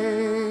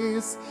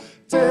grace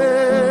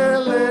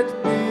till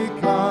it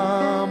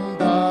become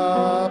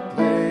the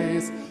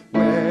place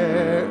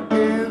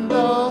wherein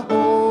the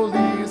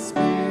Holy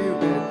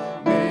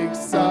Spirit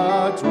makes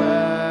a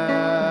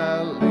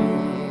dwelling.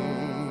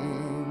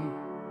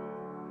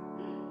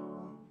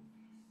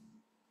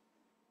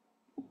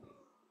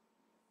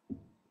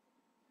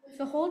 With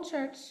the whole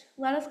church,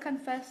 let us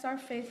confess our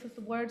faith with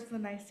the words of the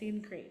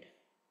Nicene Creed.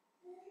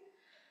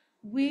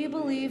 We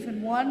believe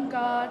in one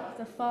God,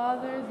 the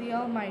Father, the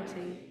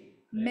Almighty,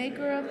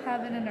 maker of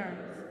heaven and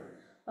earth,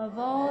 of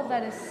all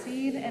that is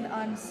seen and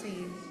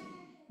unseen.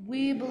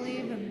 We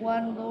believe in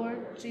one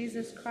Lord,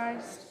 Jesus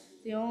Christ,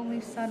 the only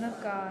Son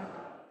of God,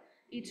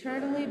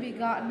 eternally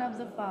begotten of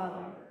the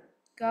Father,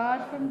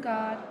 God from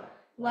God,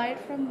 light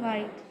from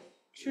light,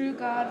 true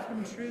God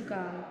from true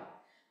God,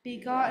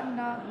 begotten,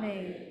 not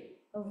made,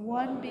 of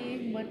one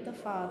being with the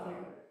Father.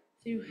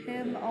 Through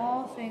him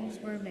all things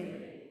were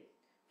made.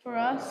 For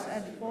us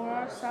and for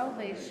our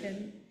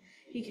salvation,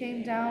 he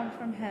came down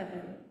from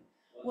heaven,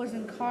 was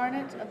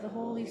incarnate of the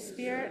Holy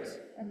Spirit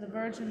and the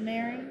Virgin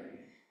Mary,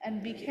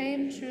 and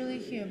became truly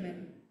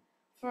human.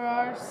 For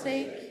our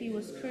sake he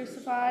was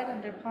crucified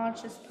under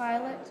Pontius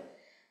Pilate.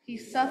 He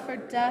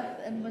suffered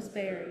death and was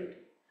buried.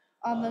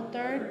 On the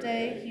third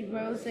day he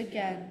rose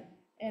again,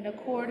 in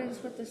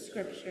accordance with the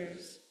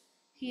Scriptures.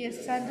 He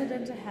ascended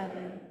into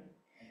heaven,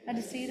 and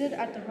is seated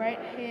at the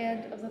right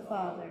hand of the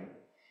Father.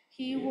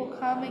 He will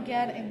come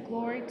again in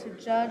glory to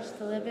judge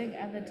the living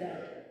and the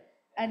dead,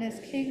 and his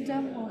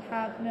kingdom will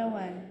have no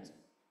end.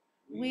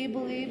 We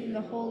believe in the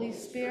Holy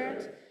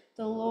Spirit,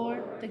 the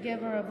Lord, the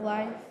giver of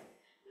life,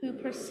 who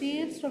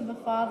proceeds from the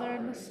Father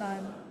and the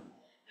Son,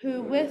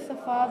 who with the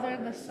Father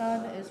and the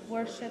Son is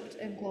worshipped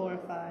and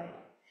glorified,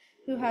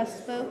 who has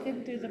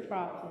spoken through the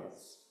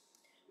prophets.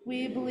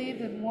 We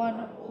believe in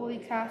one holy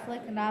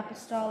Catholic and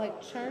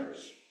apostolic church.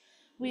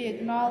 We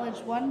acknowledge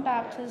one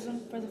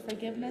baptism for the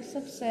forgiveness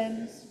of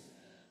sins.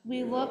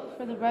 We look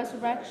for the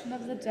resurrection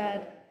of the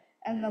dead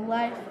and the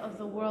life of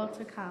the world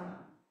to come.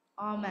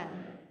 Amen.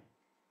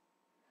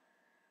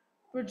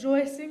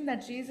 Rejoicing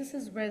that Jesus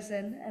is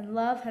risen and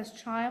love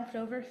has triumphed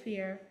over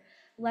fear,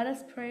 let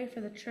us pray for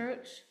the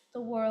church,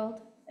 the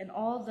world, and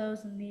all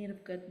those in need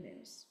of good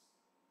news.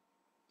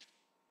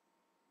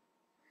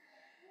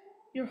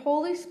 Your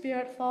Holy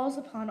Spirit falls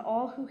upon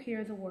all who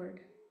hear the word.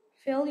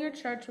 Fill your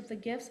church with the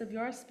gifts of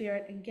your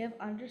Spirit and give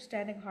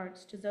understanding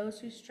hearts to those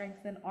who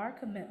strengthen our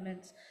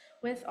commitments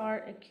with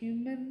our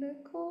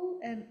ecumenical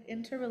and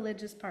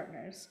interreligious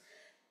partners.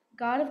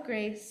 God of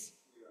grace,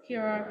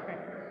 hear our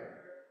prayer.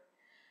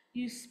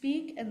 You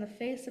speak and the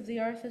face of the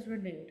earth is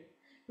renewed.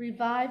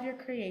 Revive your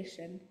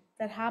creation,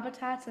 that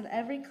habitats and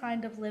every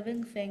kind of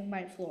living thing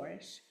might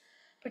flourish.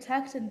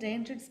 Protect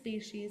endangered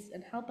species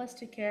and help us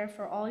to care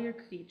for all your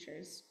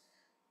creatures.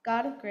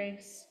 God of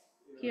grace,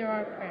 hear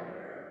our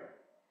prayer.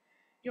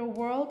 Your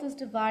world is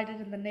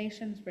divided and the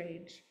nations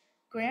rage.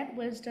 Grant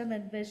wisdom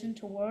and vision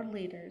to world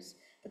leaders,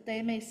 that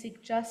they may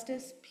seek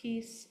justice,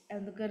 peace,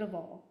 and the good of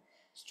all.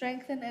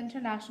 Strengthen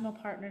international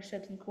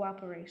partnerships and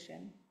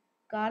cooperation.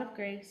 God of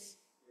grace,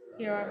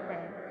 hear our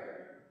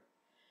prayer.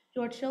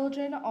 Your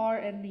children are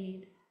in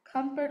need.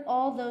 Comfort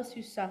all those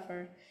who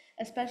suffer,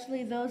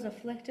 especially those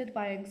afflicted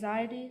by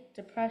anxiety,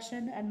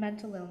 depression, and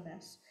mental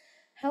illness.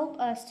 Help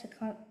us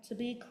to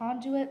be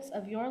conduits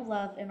of your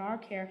love in our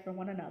care for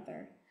one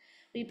another.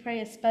 We pray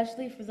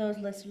especially for those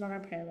listed on our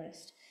prayer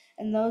list,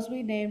 and those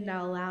we name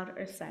now aloud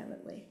or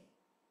silently.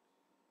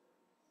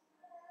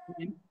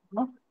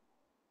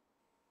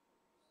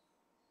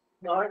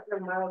 Lord, the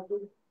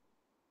mercy.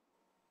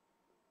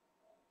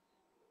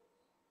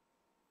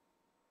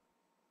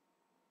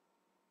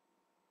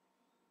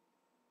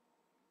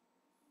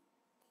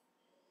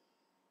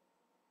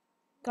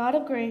 God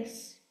of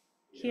grace,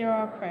 hear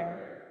our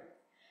prayer.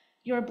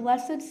 Your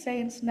blessed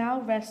saints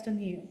now rest in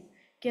you.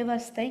 Give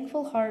us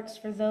thankful hearts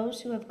for those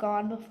who have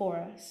gone before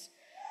us.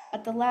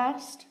 At the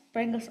last,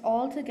 bring us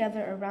all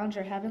together around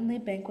your heavenly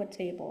banquet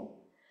table.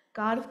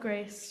 God of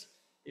grace,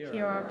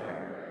 hear our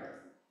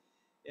prayer.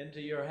 Into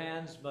your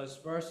hands,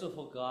 most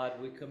merciful God,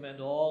 we commend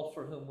all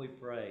for whom we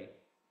pray,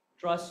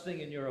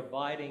 trusting in your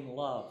abiding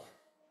love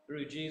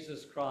through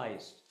Jesus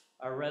Christ,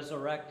 our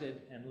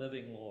resurrected and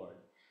living Lord.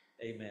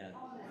 Amen.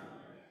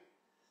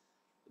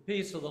 The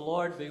peace of the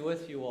Lord be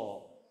with you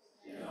all.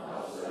 And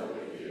also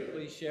with you.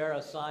 Please share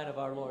a sign of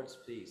our Lord's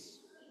peace.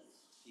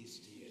 Peace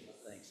to you.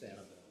 Thanks,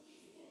 Annabelle.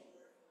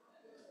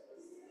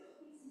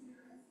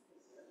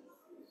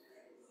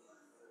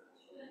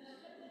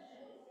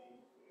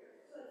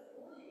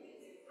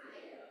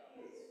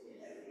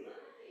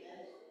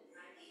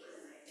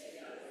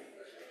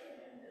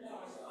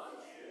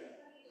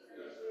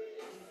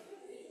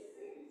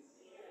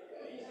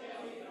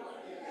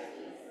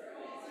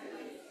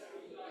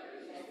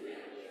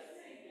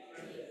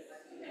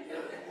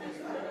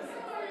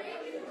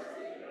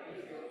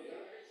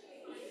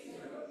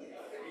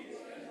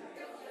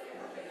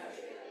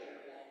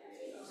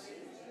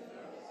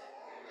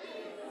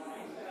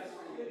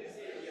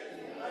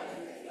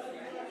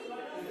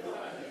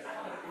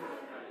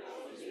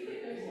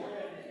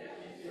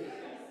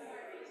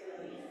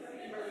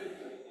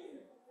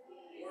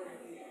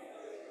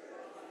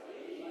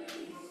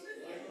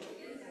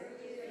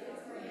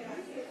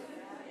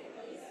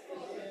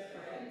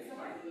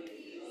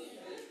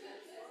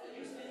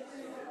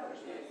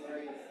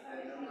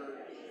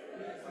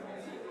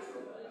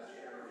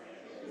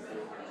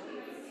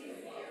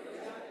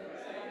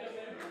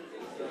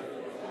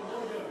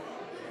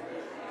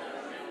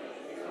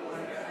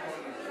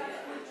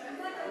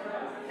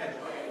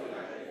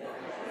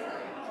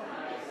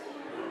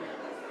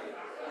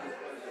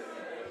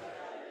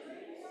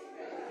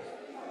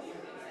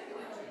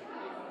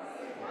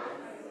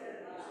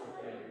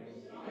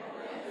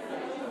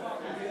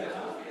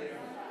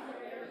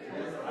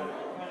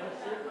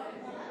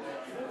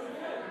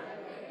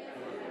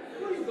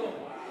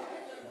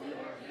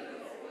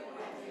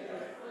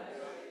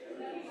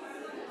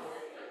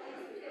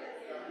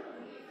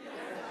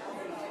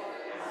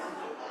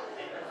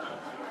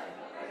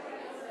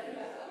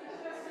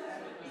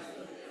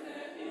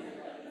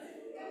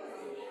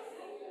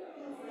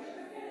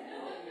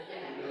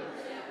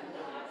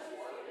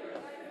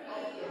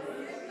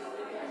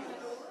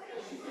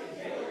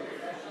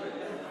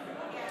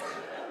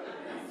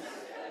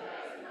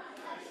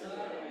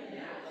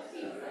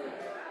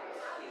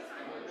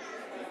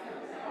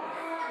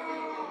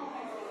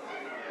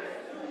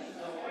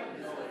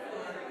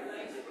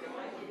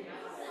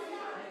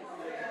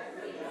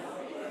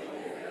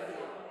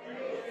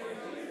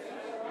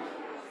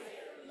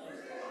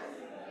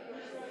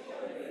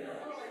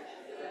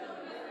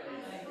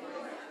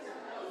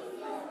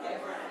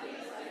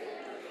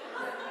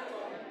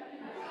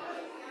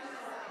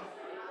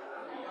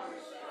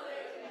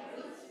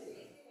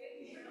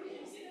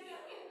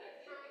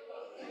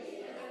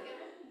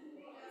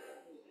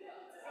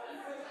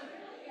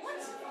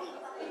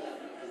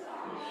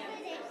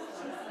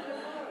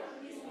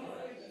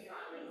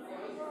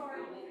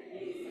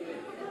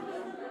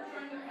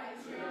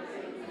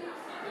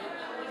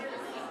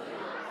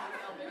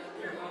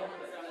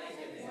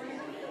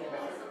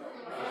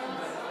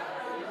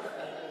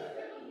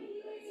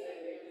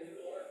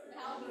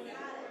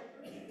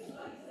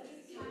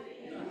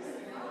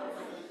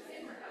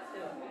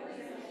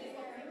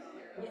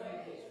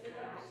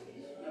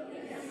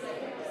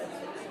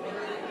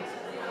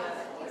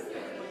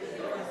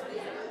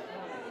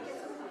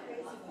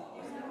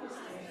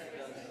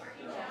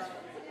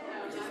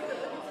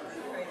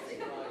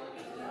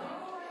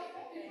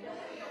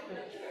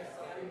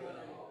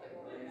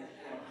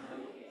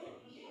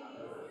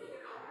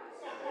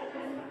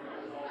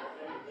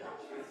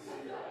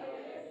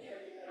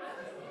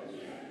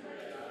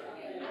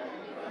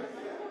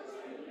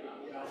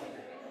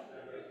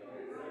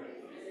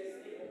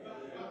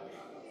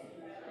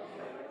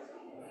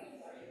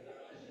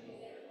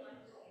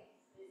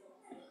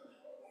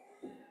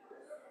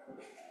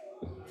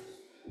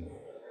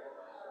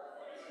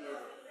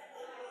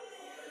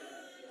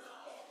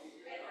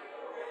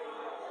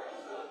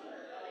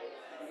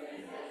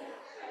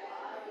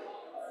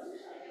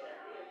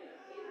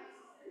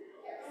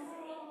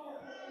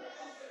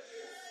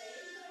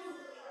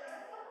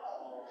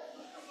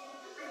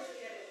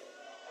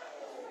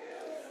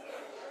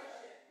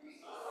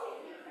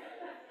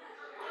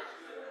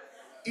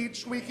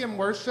 Each week in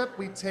worship,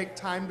 we take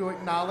time to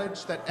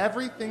acknowledge that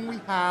everything we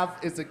have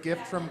is a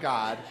gift from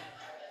God.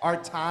 Our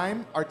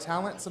time, our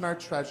talents, and our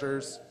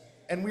treasures,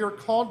 and we are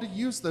called to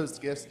use those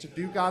gifts to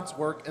do God's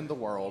work in the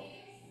world.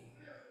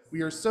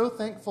 We are so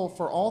thankful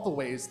for all the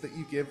ways that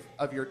you give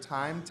of your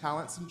time,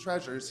 talents, and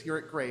treasures here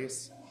at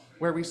Grace,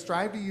 where we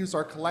strive to use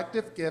our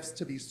collective gifts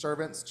to be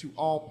servants to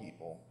all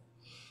people.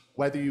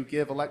 Whether you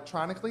give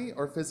electronically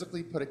or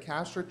physically put a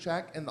cash or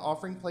check in the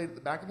offering plate at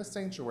the back of the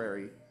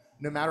sanctuary,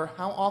 no matter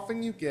how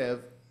often you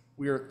give,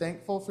 we are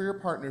thankful for your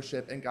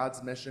partnership in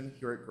God's mission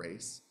here at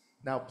Grace.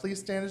 Now, please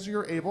stand as you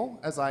are able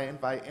as I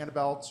invite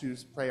Annabelle to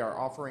pray our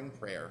offering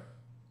prayer.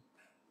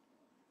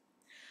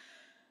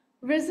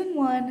 Risen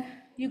One,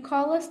 you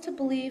call us to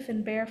believe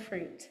and bear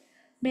fruit.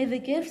 May the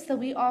gifts that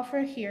we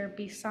offer here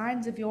be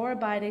signs of your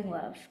abiding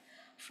love.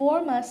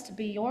 Form us to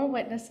be your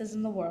witnesses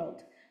in the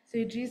world.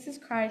 Through Jesus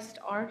Christ,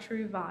 our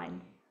true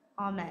vine.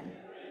 Amen.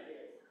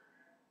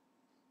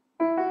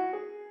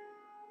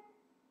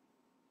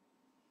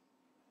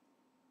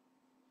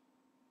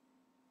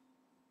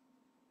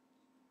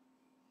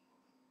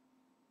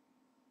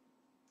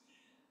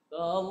 The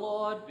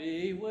Lord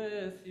be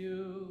with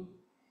you.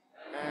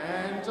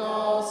 And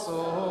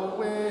also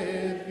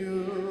with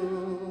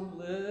you.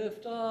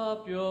 Lift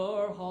up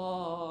your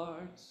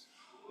hearts.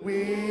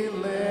 We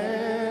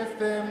lift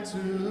them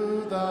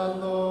to the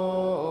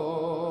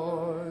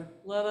Lord.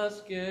 Let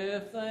us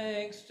give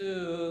thanks to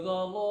the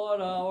Lord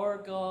our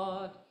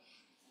God.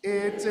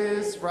 It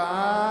is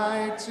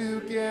right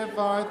to give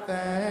our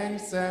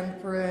thanks and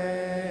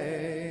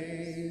praise.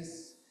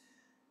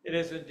 It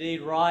is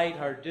indeed right,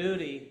 our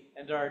duty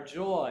and our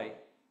joy,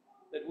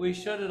 that we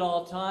should at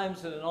all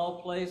times and in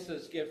all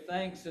places give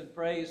thanks and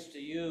praise to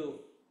you,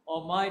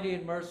 Almighty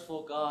and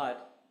merciful God,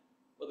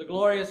 for the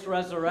glorious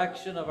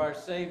resurrection of our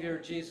Savior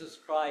Jesus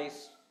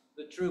Christ,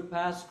 the true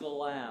Paschal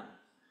Lamb,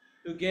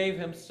 who gave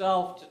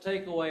himself to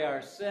take away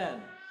our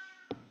sin,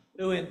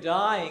 who in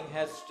dying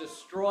has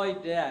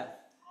destroyed death,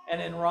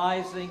 and in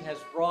rising has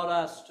brought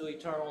us to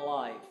eternal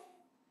life.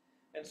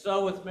 And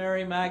so with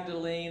Mary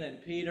Magdalene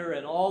and Peter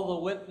and all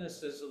the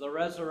witnesses of the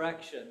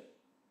resurrection,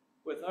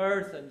 with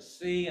earth and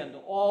sea and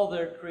all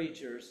their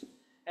creatures,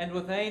 and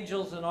with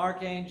angels and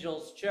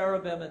archangels,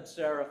 cherubim and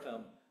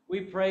seraphim,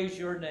 we praise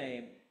your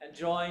name and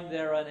join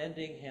their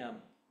unending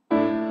hymn.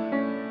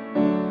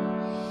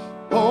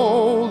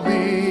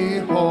 Holy,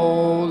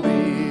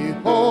 holy,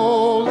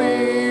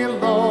 holy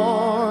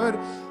Lord,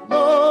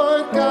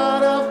 Lord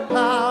God of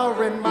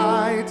power and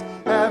might,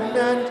 heaven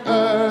and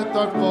earth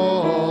are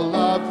full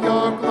of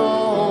your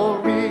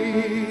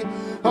glory.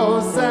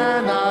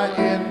 Hosanna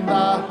in the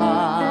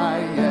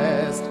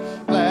highest,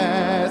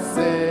 blessed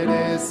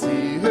is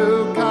he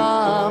who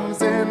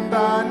comes in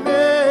the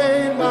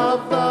name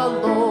of the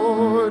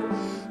Lord.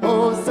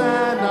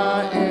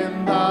 Hosanna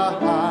in the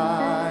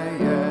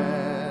highest.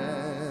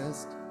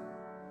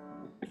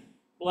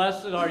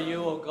 Blessed are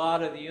you, O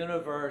God of the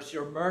universe.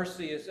 Your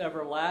mercy is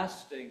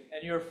everlasting,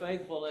 and your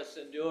faithfulness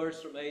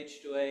endures from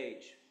age to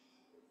age.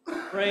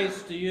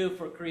 Praise to you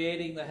for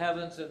creating the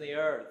heavens and the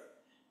earth.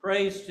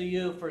 Praise to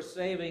you for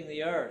saving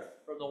the earth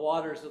from the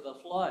waters of the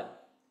flood.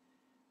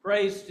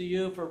 Praise to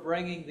you for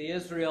bringing the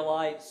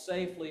Israelites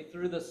safely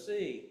through the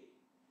sea.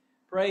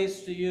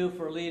 Praise to you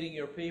for leading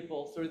your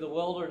people through the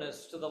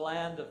wilderness to the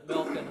land of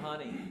milk and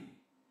honey.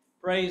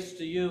 Praise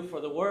to you for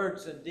the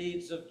words and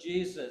deeds of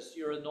Jesus,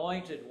 your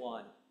anointed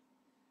one.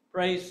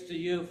 Praise to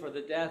you for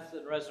the death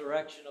and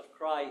resurrection of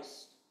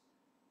Christ.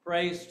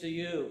 Praise to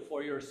you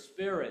for your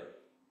Spirit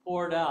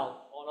poured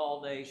out on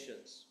all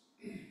nations.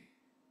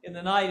 In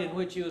the night in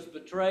which he was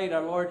betrayed,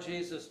 our Lord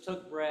Jesus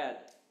took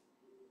bread.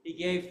 He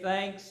gave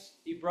thanks,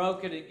 he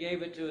broke it and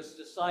gave it to his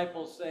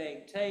disciples,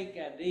 saying, "Take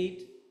and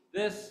eat.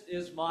 This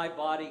is my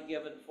body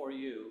given for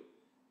you.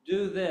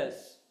 Do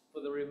this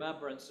for the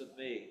remembrance of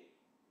me."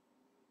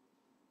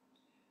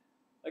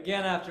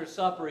 Again, after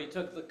supper, he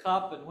took the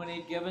cup, and when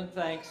he had given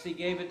thanks, he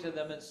gave it to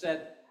them and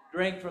said,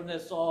 "Drink from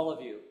this, all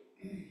of you.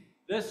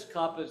 This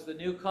cup is the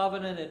new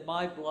covenant in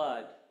my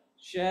blood,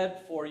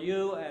 shed for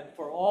you and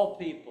for all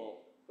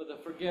people for the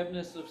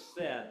forgiveness of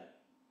sin.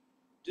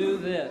 Do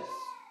this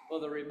for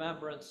the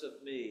remembrance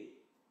of me."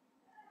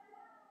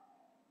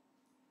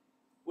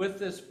 With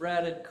this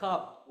bread and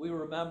cup, we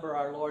remember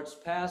our Lord's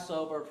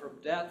Passover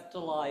from death to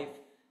life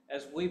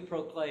as we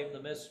proclaim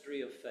the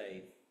mystery of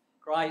faith.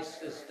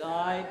 Christ has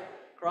died,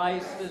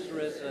 Christ is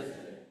risen,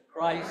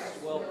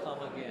 Christ will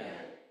come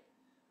again.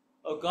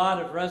 O God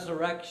of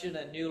resurrection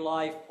and new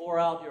life, pour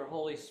out your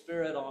Holy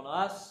Spirit on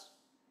us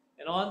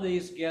and on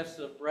these gifts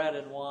of bread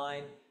and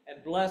wine,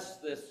 and bless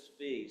this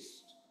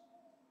feast.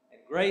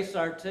 And grace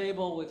our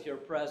table with your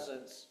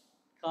presence.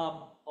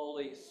 Come,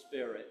 Holy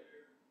Spirit.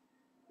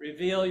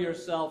 Reveal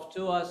yourself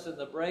to us in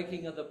the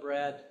breaking of the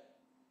bread.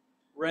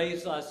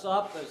 Raise us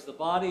up as the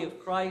body of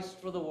Christ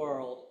for the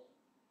world.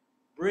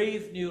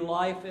 Breathe new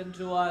life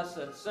into us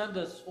and send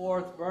us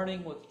forth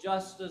burning with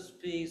justice,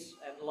 peace,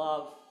 and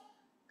love.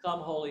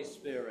 Come, Holy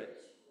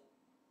Spirit.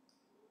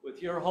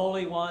 With your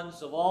holy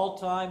ones of all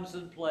times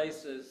and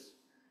places,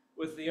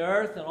 with the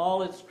earth and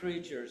all its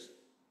creatures,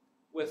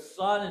 with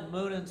sun and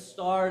moon and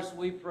stars,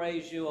 we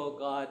praise you, O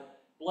God,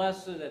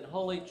 blessed and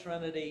holy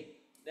Trinity,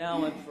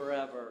 now and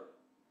forever.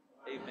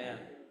 Amen.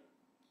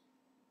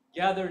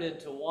 Gathered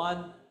into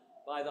one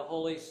by the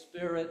Holy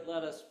Spirit,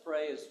 let us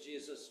pray as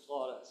Jesus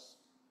taught us.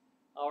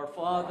 Our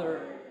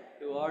Father,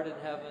 who art in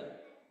heaven,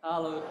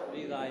 hallowed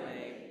be thy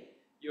name.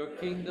 Your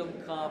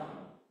kingdom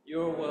come,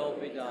 your will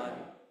be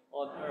done,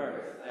 on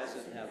earth as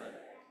in heaven.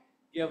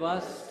 Give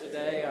us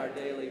today our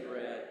daily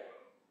bread.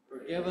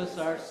 Forgive us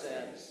our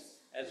sins,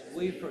 as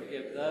we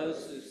forgive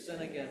those who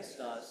sin against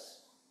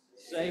us.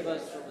 Save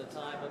us from the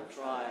time of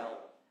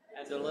trial,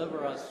 and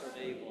deliver us from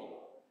evil.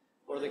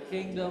 For the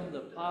kingdom,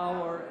 the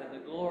power, and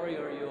the glory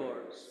are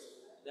yours,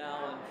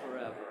 now and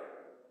forever.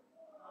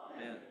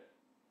 Amen.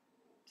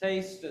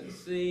 Taste and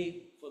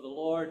see, for the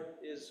Lord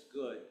is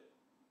good.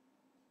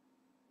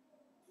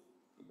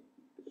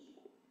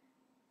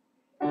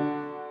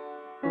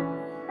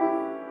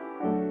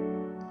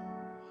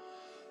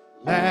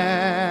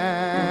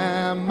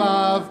 Lamb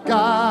of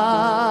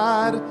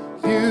God,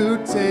 you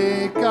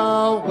take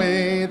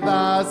away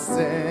the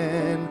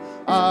sin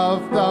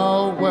of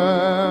the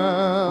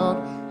world.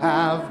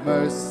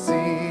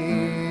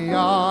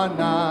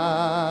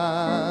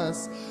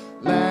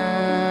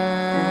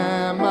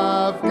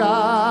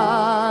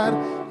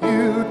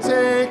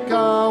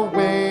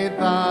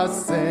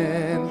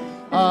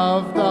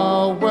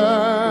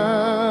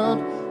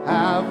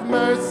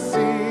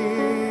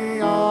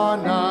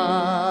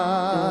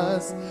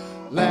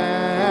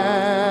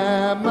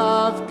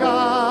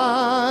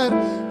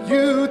 blood.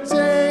 You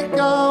take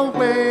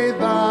away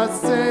the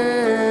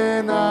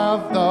sin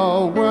of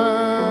the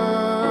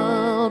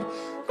world.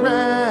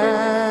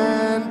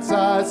 Grant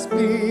us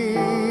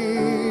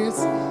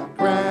peace.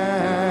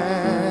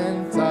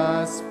 Grant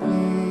us peace.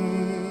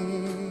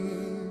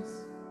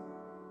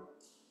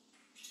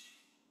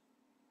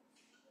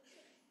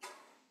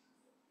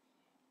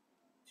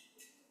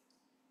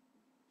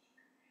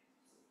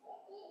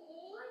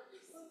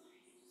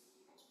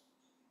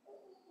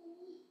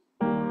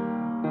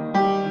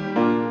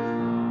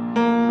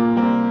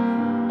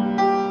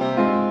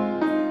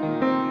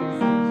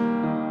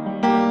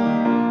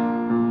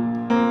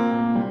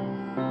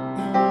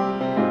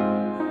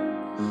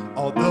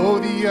 Although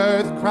the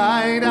earth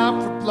cried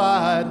out for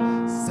blood,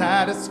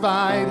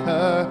 satisfied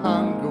her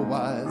hunger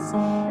was.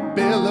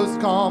 Billows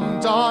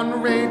calmed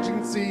on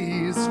raging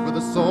seas, for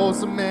the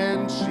souls of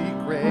men she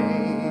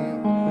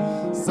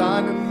craved.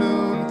 Sun and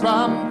moon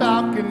from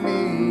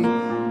balcony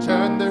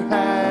turned their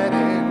head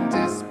in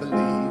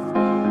disbelief.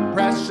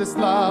 Precious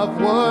love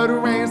would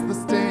raise the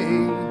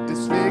sting,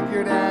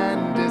 disfigured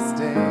and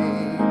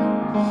disdain.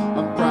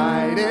 On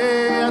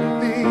Friday a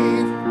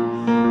thief,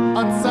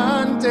 on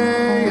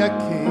Sunday a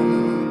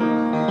king,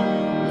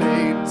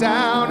 laid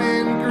down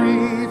in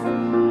grief,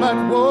 but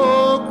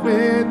woke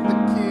with the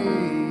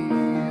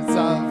keys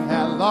of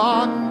hell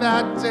on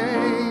that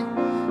day.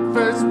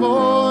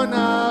 Firstborn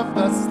of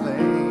the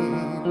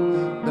slain,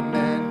 the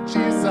man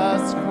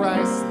Jesus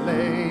Christ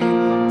laid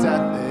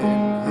death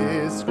in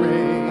his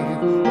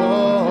grave.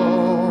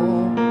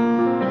 Whoa,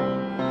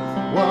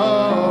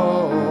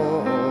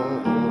 whoa,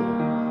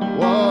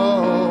 whoa,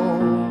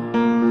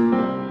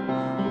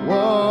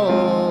 whoa.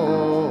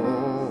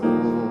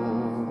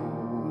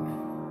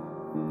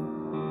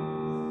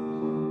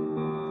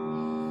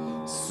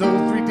 So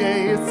 3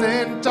 days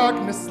in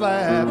darkness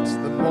slept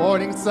the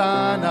morning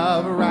sun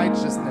of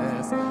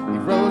righteousness. He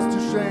rose to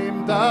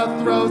shame the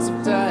throes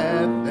of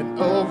death and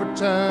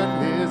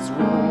overturn his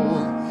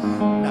rule.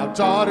 Now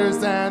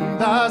daughters and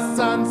the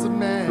sons of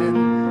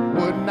men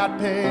would not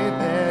pay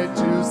their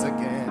dues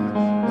again.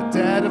 The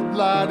debt of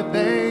blood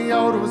they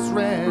owed was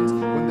rent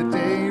when the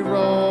day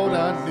rolled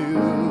anew.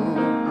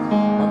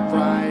 On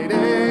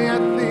Friday a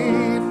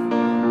thief,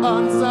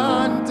 on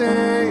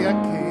Sunday a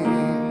king,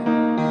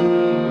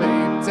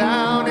 laid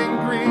down in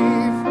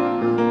grief,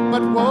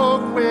 but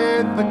woke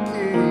with the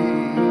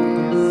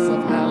keys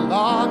of hell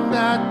on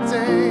that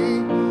day.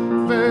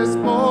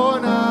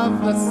 Firstborn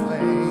of the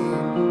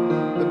slain,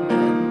 the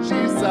man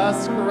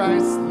Jesus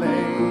Christ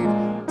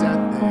laid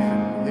death in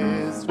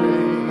his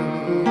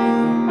grave.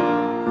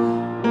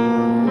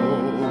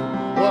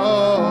 Whoa,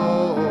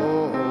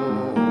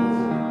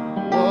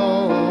 whoa,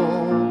 whoa.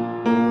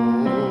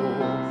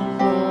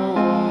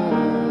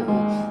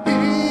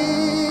 He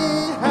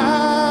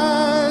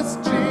has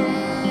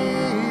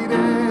cheated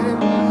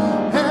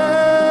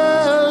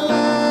hell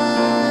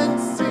and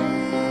seated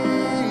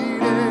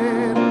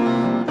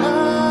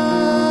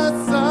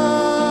us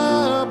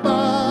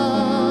above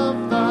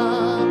the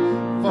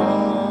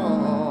fall.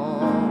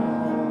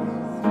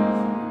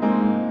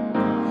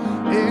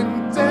 In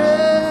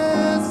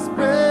desperate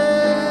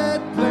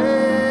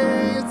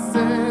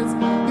places,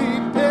 he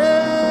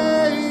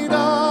paid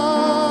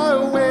our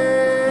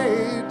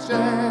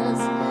wages.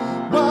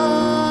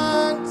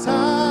 One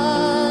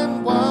time,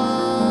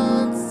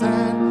 once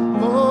and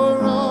for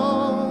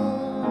all.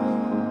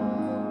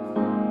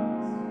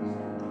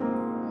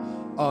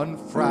 On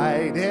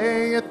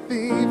Friday a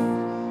thief,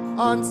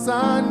 on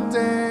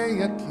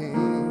Sunday a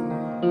king,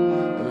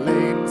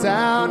 laid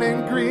down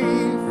in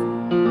grief,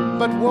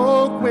 but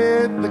woke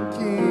with the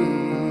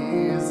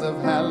keys of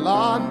hell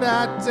on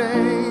that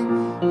day.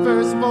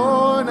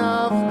 Firstborn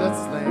of the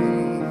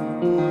slain,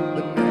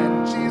 the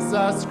man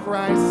Jesus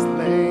Christ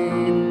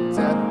laid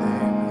death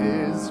in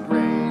his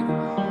grave.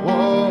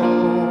 Whoa,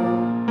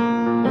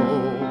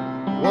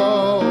 whoa,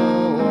 whoa,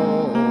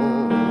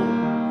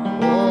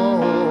 whoa.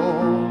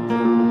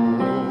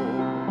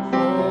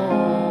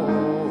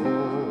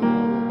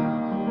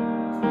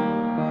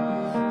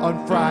 On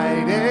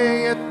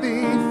Friday a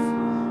thief,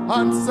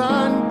 on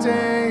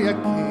Sunday a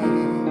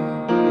king,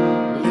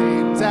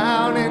 laid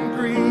down in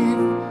grief,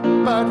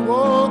 but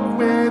woke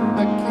with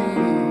the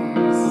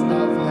keys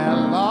of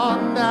hell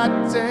on that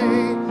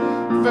day.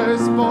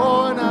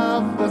 Firstborn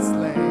of the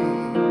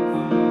slain,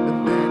 the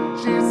man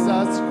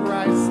Jesus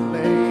Christ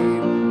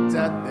laid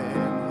death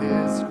in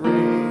his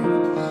grave.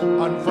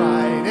 On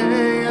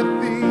Friday a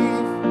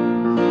thief,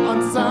 on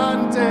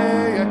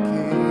Sunday a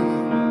king,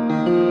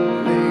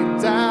 laid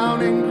down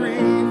in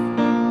grief,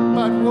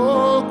 but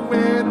woke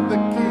with the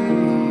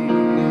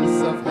keys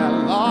of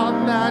hell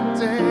on that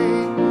day.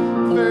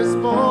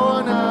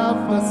 Firstborn of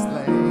the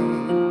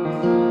slain,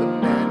 the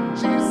man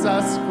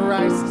Jesus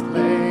Christ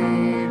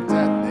laid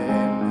death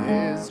in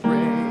his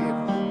grave.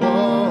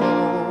 Whoa,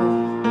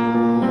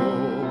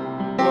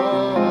 whoa,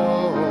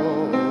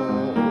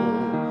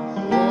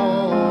 whoa,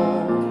 whoa,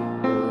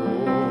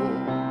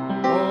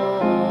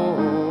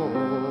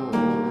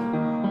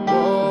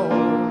 whoa,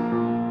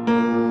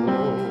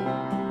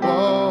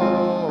 whoa.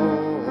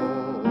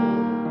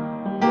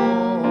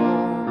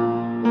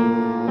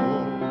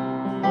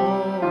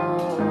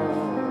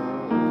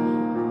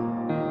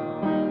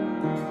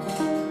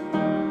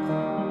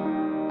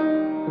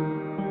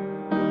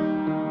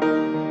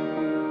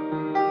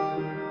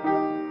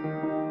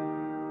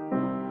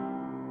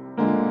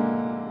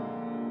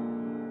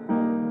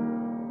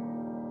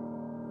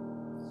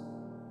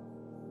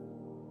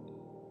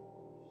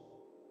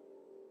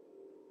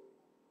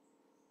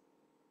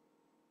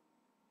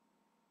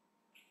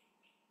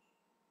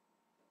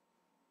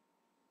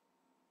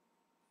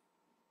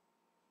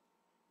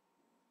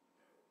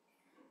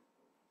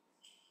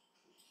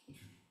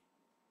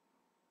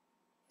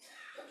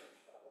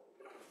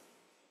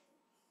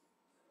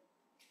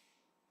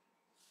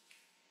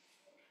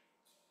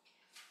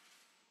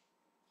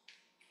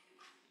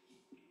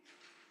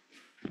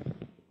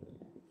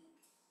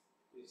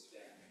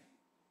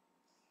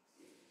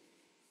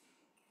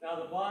 Now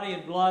the body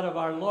and blood of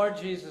our Lord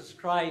Jesus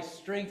Christ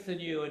strengthen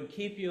you and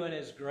keep you in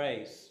his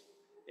grace.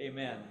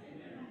 Amen.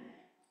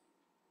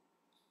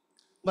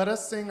 Let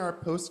us sing our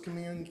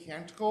post-communion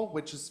canticle,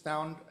 which is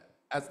found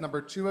as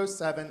number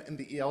 207 in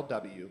the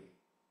ELW.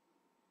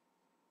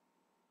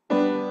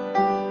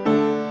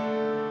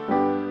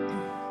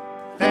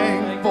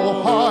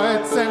 Thankful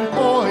hearts and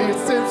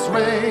voices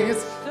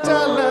raise,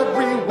 tell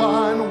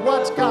everyone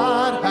what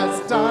God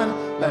has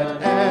done. Let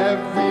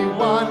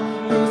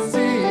everyone who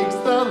seeks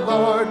the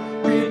Lord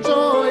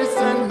rejoice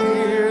and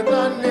hear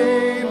the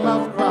name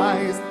of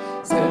Christ.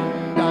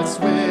 Send us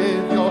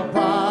with your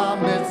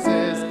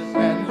promises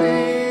and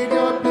lead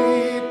your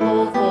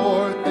people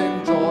forth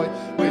in joy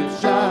with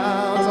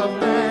shouts of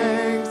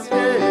thanksgiving.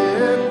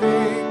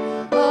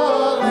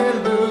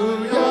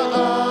 Alleluia,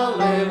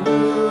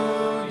 alleluia.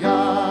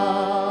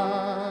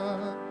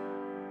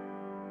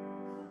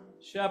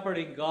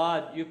 Shepherding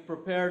God, you've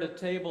prepared a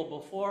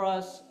table before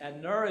us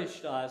and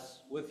nourished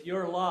us with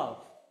your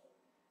love.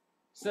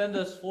 Send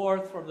us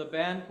forth from the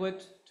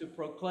banquet to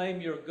proclaim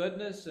your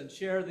goodness and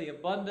share the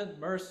abundant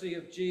mercy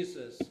of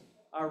Jesus,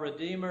 our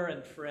Redeemer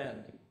and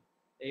friend.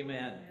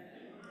 Amen.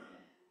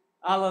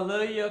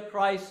 Alleluia,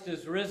 Christ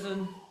is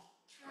risen.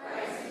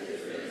 Christ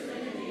is risen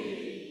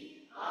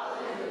indeed.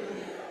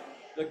 Alleluia.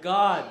 The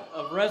God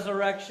of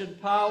resurrection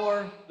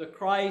power, the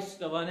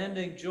Christ of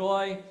unending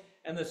joy,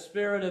 and the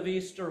Spirit of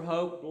Easter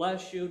hope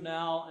bless you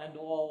now and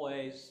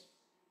always.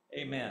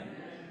 Amen.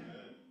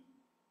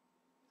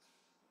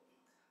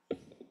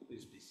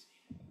 Please be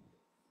seated.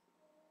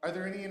 Are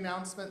there any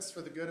announcements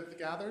for the good of the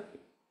gathered?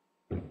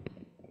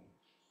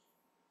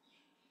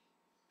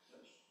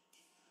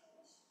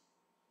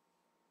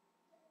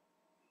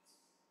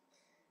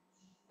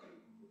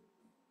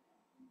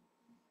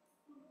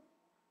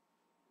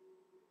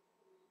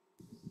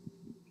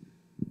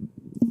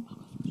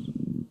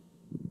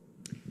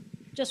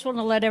 Just want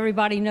to let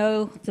everybody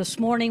know this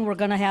morning we're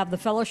going to have the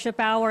fellowship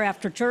hour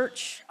after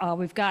church.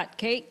 We've got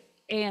cake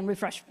and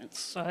refreshments,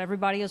 so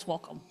everybody is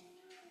welcome.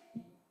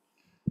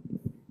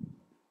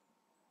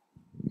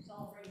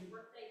 Celebrating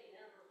birthday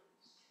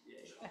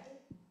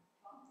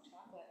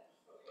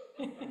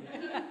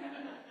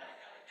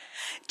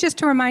Just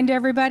to remind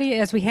everybody,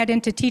 as we head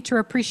into Teacher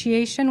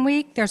Appreciation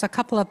Week, there's a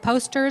couple of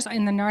posters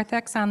in the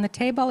narthex on the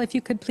table. If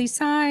you could please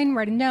sign,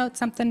 write a note,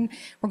 something.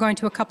 We're going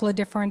to a couple of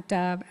different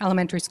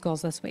elementary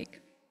schools this week.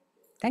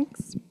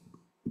 Thanks.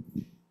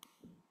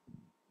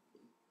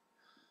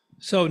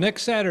 So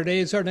next Saturday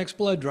is our next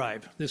blood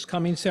drive. This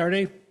coming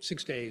Saturday,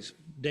 6 days,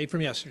 day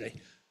from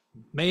yesterday,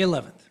 May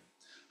 11th.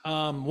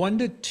 9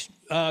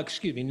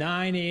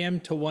 a.m.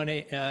 to 1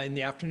 in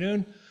the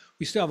afternoon.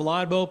 We still have a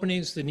lot of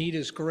openings. The need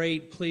is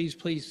great.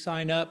 Please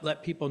sign up.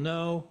 Let people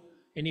know.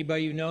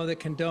 Anybody you know that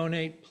can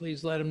donate,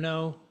 please let them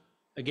know.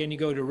 Again, you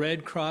go to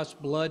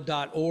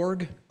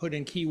redcrossblood.org, put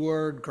in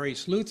keyword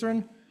Grace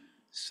Lutheran,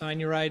 sign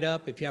you right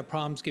up. If you have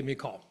problems, give me a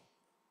call.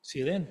 See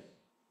you then.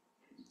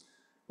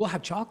 We'll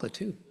have chocolate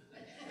too.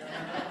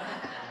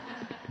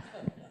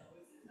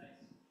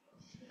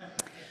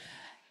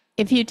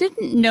 If you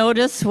didn't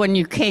notice when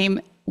you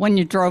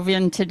drove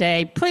in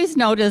today, please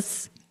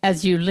notice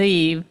as you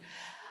leave,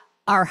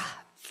 our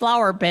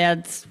flower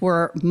beds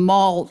were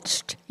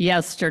mulched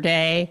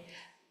yesterday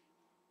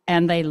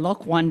and they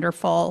look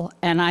wonderful.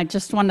 And I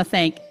just want to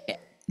thank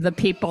the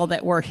people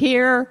that were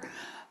here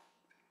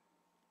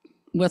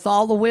with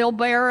all the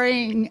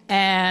wheelbarrowing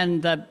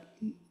and the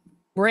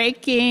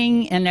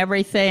raking and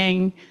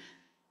everything.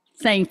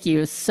 Thank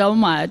you so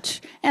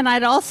much. And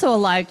I'd also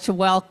like to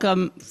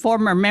welcome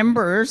former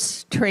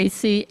members,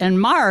 Tracy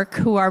and Mark,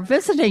 who are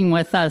visiting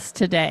with us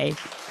today.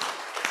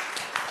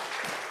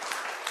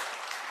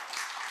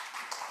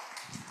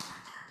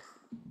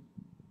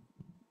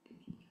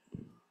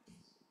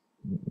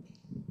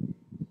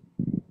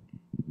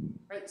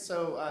 Right,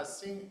 so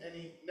seeing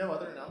no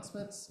other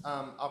announcements,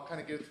 I'll kind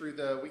of go through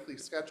the weekly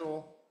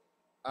schedule.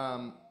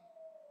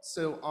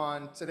 So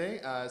on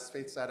today, as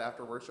Faith said,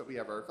 after worship, we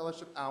have our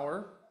fellowship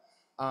hour.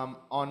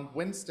 On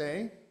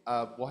Wednesday,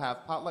 we'll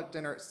have potluck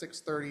dinner at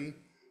 6:30,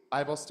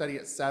 Bible study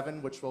at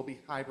 7, which will be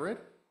hybrid.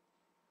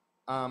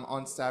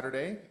 On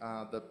Saturday,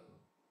 the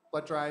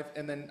blood drive.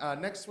 And then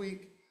next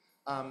week,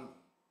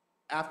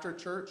 after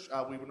church,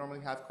 we would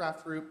normally have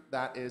craft group.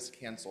 That is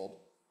canceled.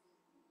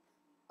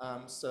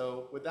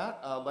 So with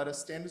that, let us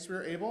stand as we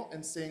are able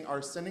and sing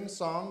our sending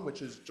song,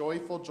 which is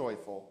Joyful,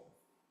 Joyful.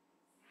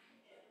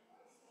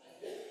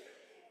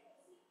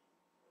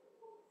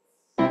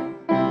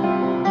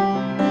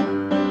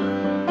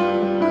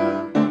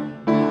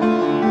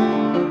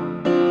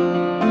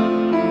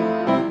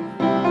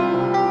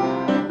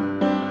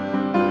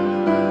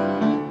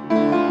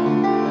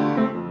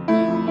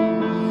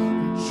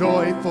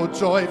 Joyful,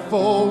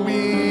 joyful,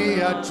 we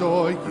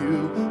adore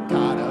you,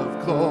 God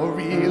of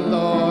glory,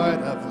 Lord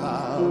of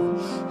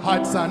love.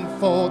 Hearts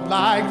unfold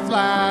like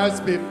flowers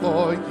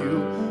before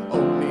you,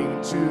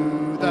 opening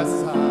to the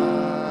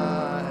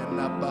sun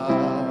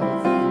above.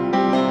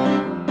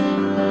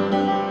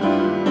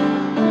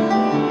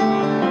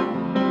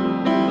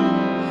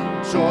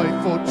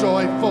 Joyful,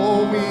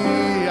 joyful,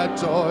 we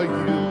adore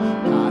you.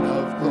 God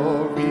of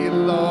glory,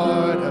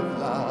 Lord of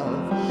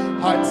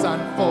love. Hearts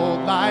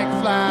unfold like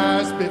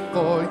flowers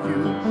before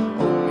you,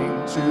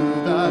 hoping to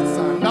the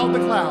sun. Melt the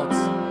clouds.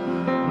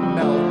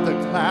 Melt the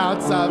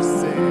clouds of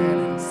sin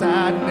and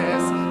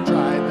sadness.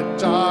 Dry the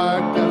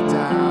dark of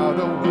doubt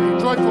away.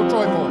 Joyful,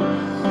 joyful.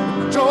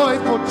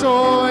 Joyful,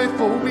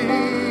 joyful, we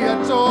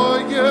adore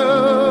you.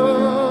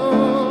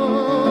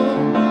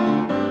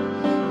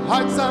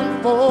 Hearts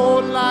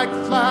unfold like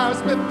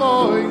flowers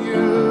before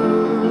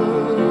you.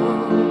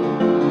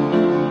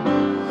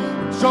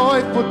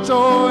 Joyful,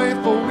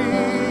 joyful, we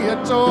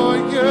adore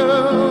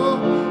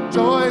you.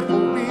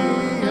 Joyful, we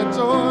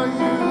adore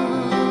you.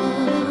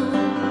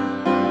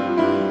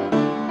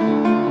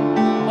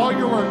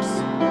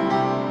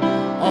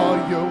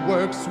 All your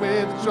works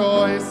with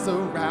joy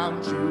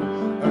surround you.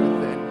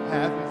 Earth and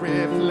heaven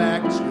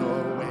reflect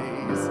your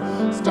ways.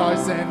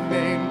 Stars and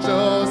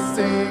angels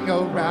sing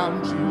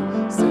around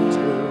you.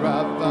 Center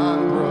of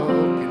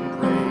unbroken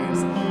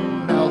praise.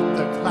 Melt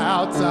the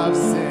clouds of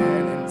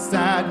sin and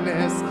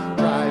sadness.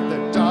 Drive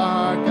the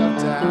dark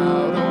of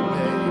doubt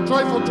away.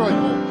 Joyful,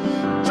 joyful,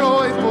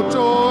 joyful,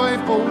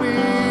 joyful, we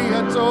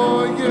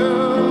adore you.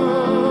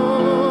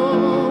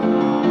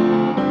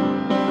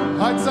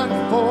 Hearts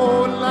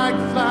unfold like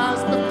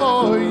flowers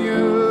before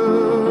you.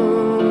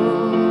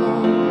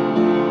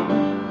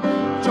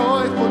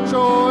 Joyful,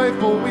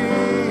 joyful, we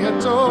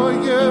adore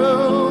you.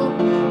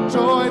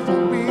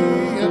 Joyful, we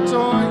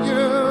adore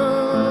you.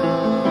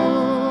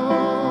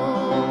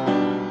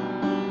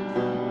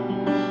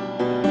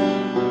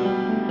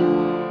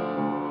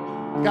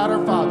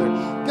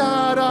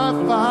 God our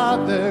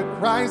Father,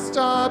 Christ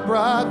our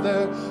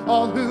brother,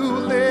 all who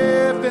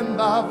live in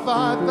love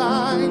are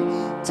thine.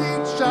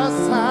 Teach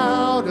us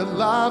how to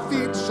love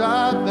each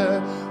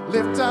other.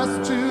 Lift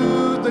us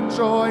to the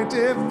joy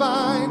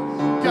divine.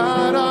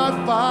 God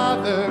our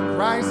Father,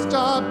 Christ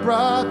our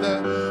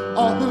brother,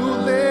 all who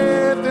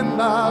live in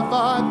love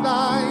are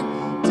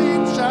thine.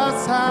 Teach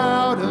us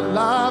how to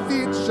love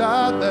each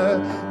other.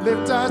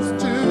 Lift us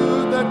to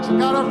the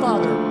God our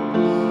Father.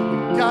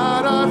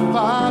 God our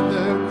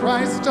Father,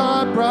 Christ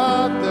our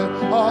brother,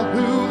 all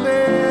who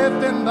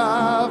live in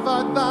love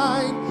are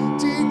thine.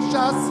 Teach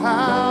us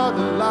how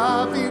to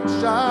love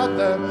each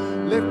other.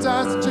 Lift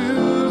us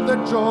to the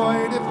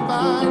joy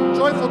divine.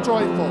 Joyful,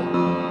 joyful.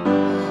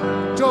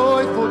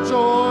 Joyful,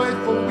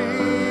 joyful,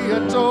 we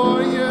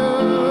adore you.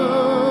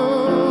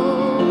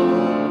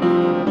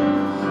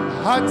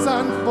 Hearts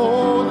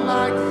unfold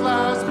like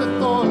flowers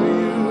before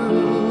you.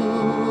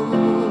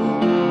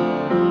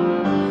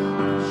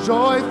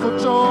 Joyful,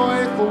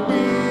 joyful,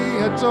 we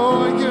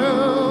adore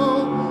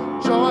you.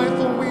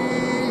 Joyful,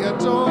 we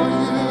adore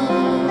you.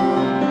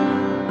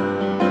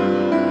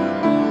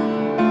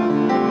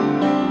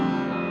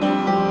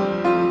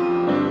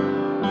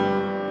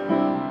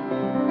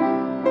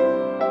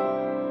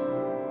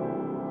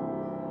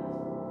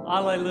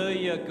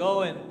 Hallelujah.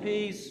 Go in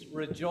peace,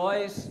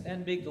 rejoice,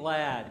 and be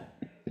glad.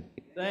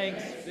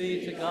 Thanks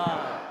be to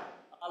God.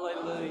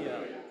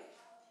 Hallelujah.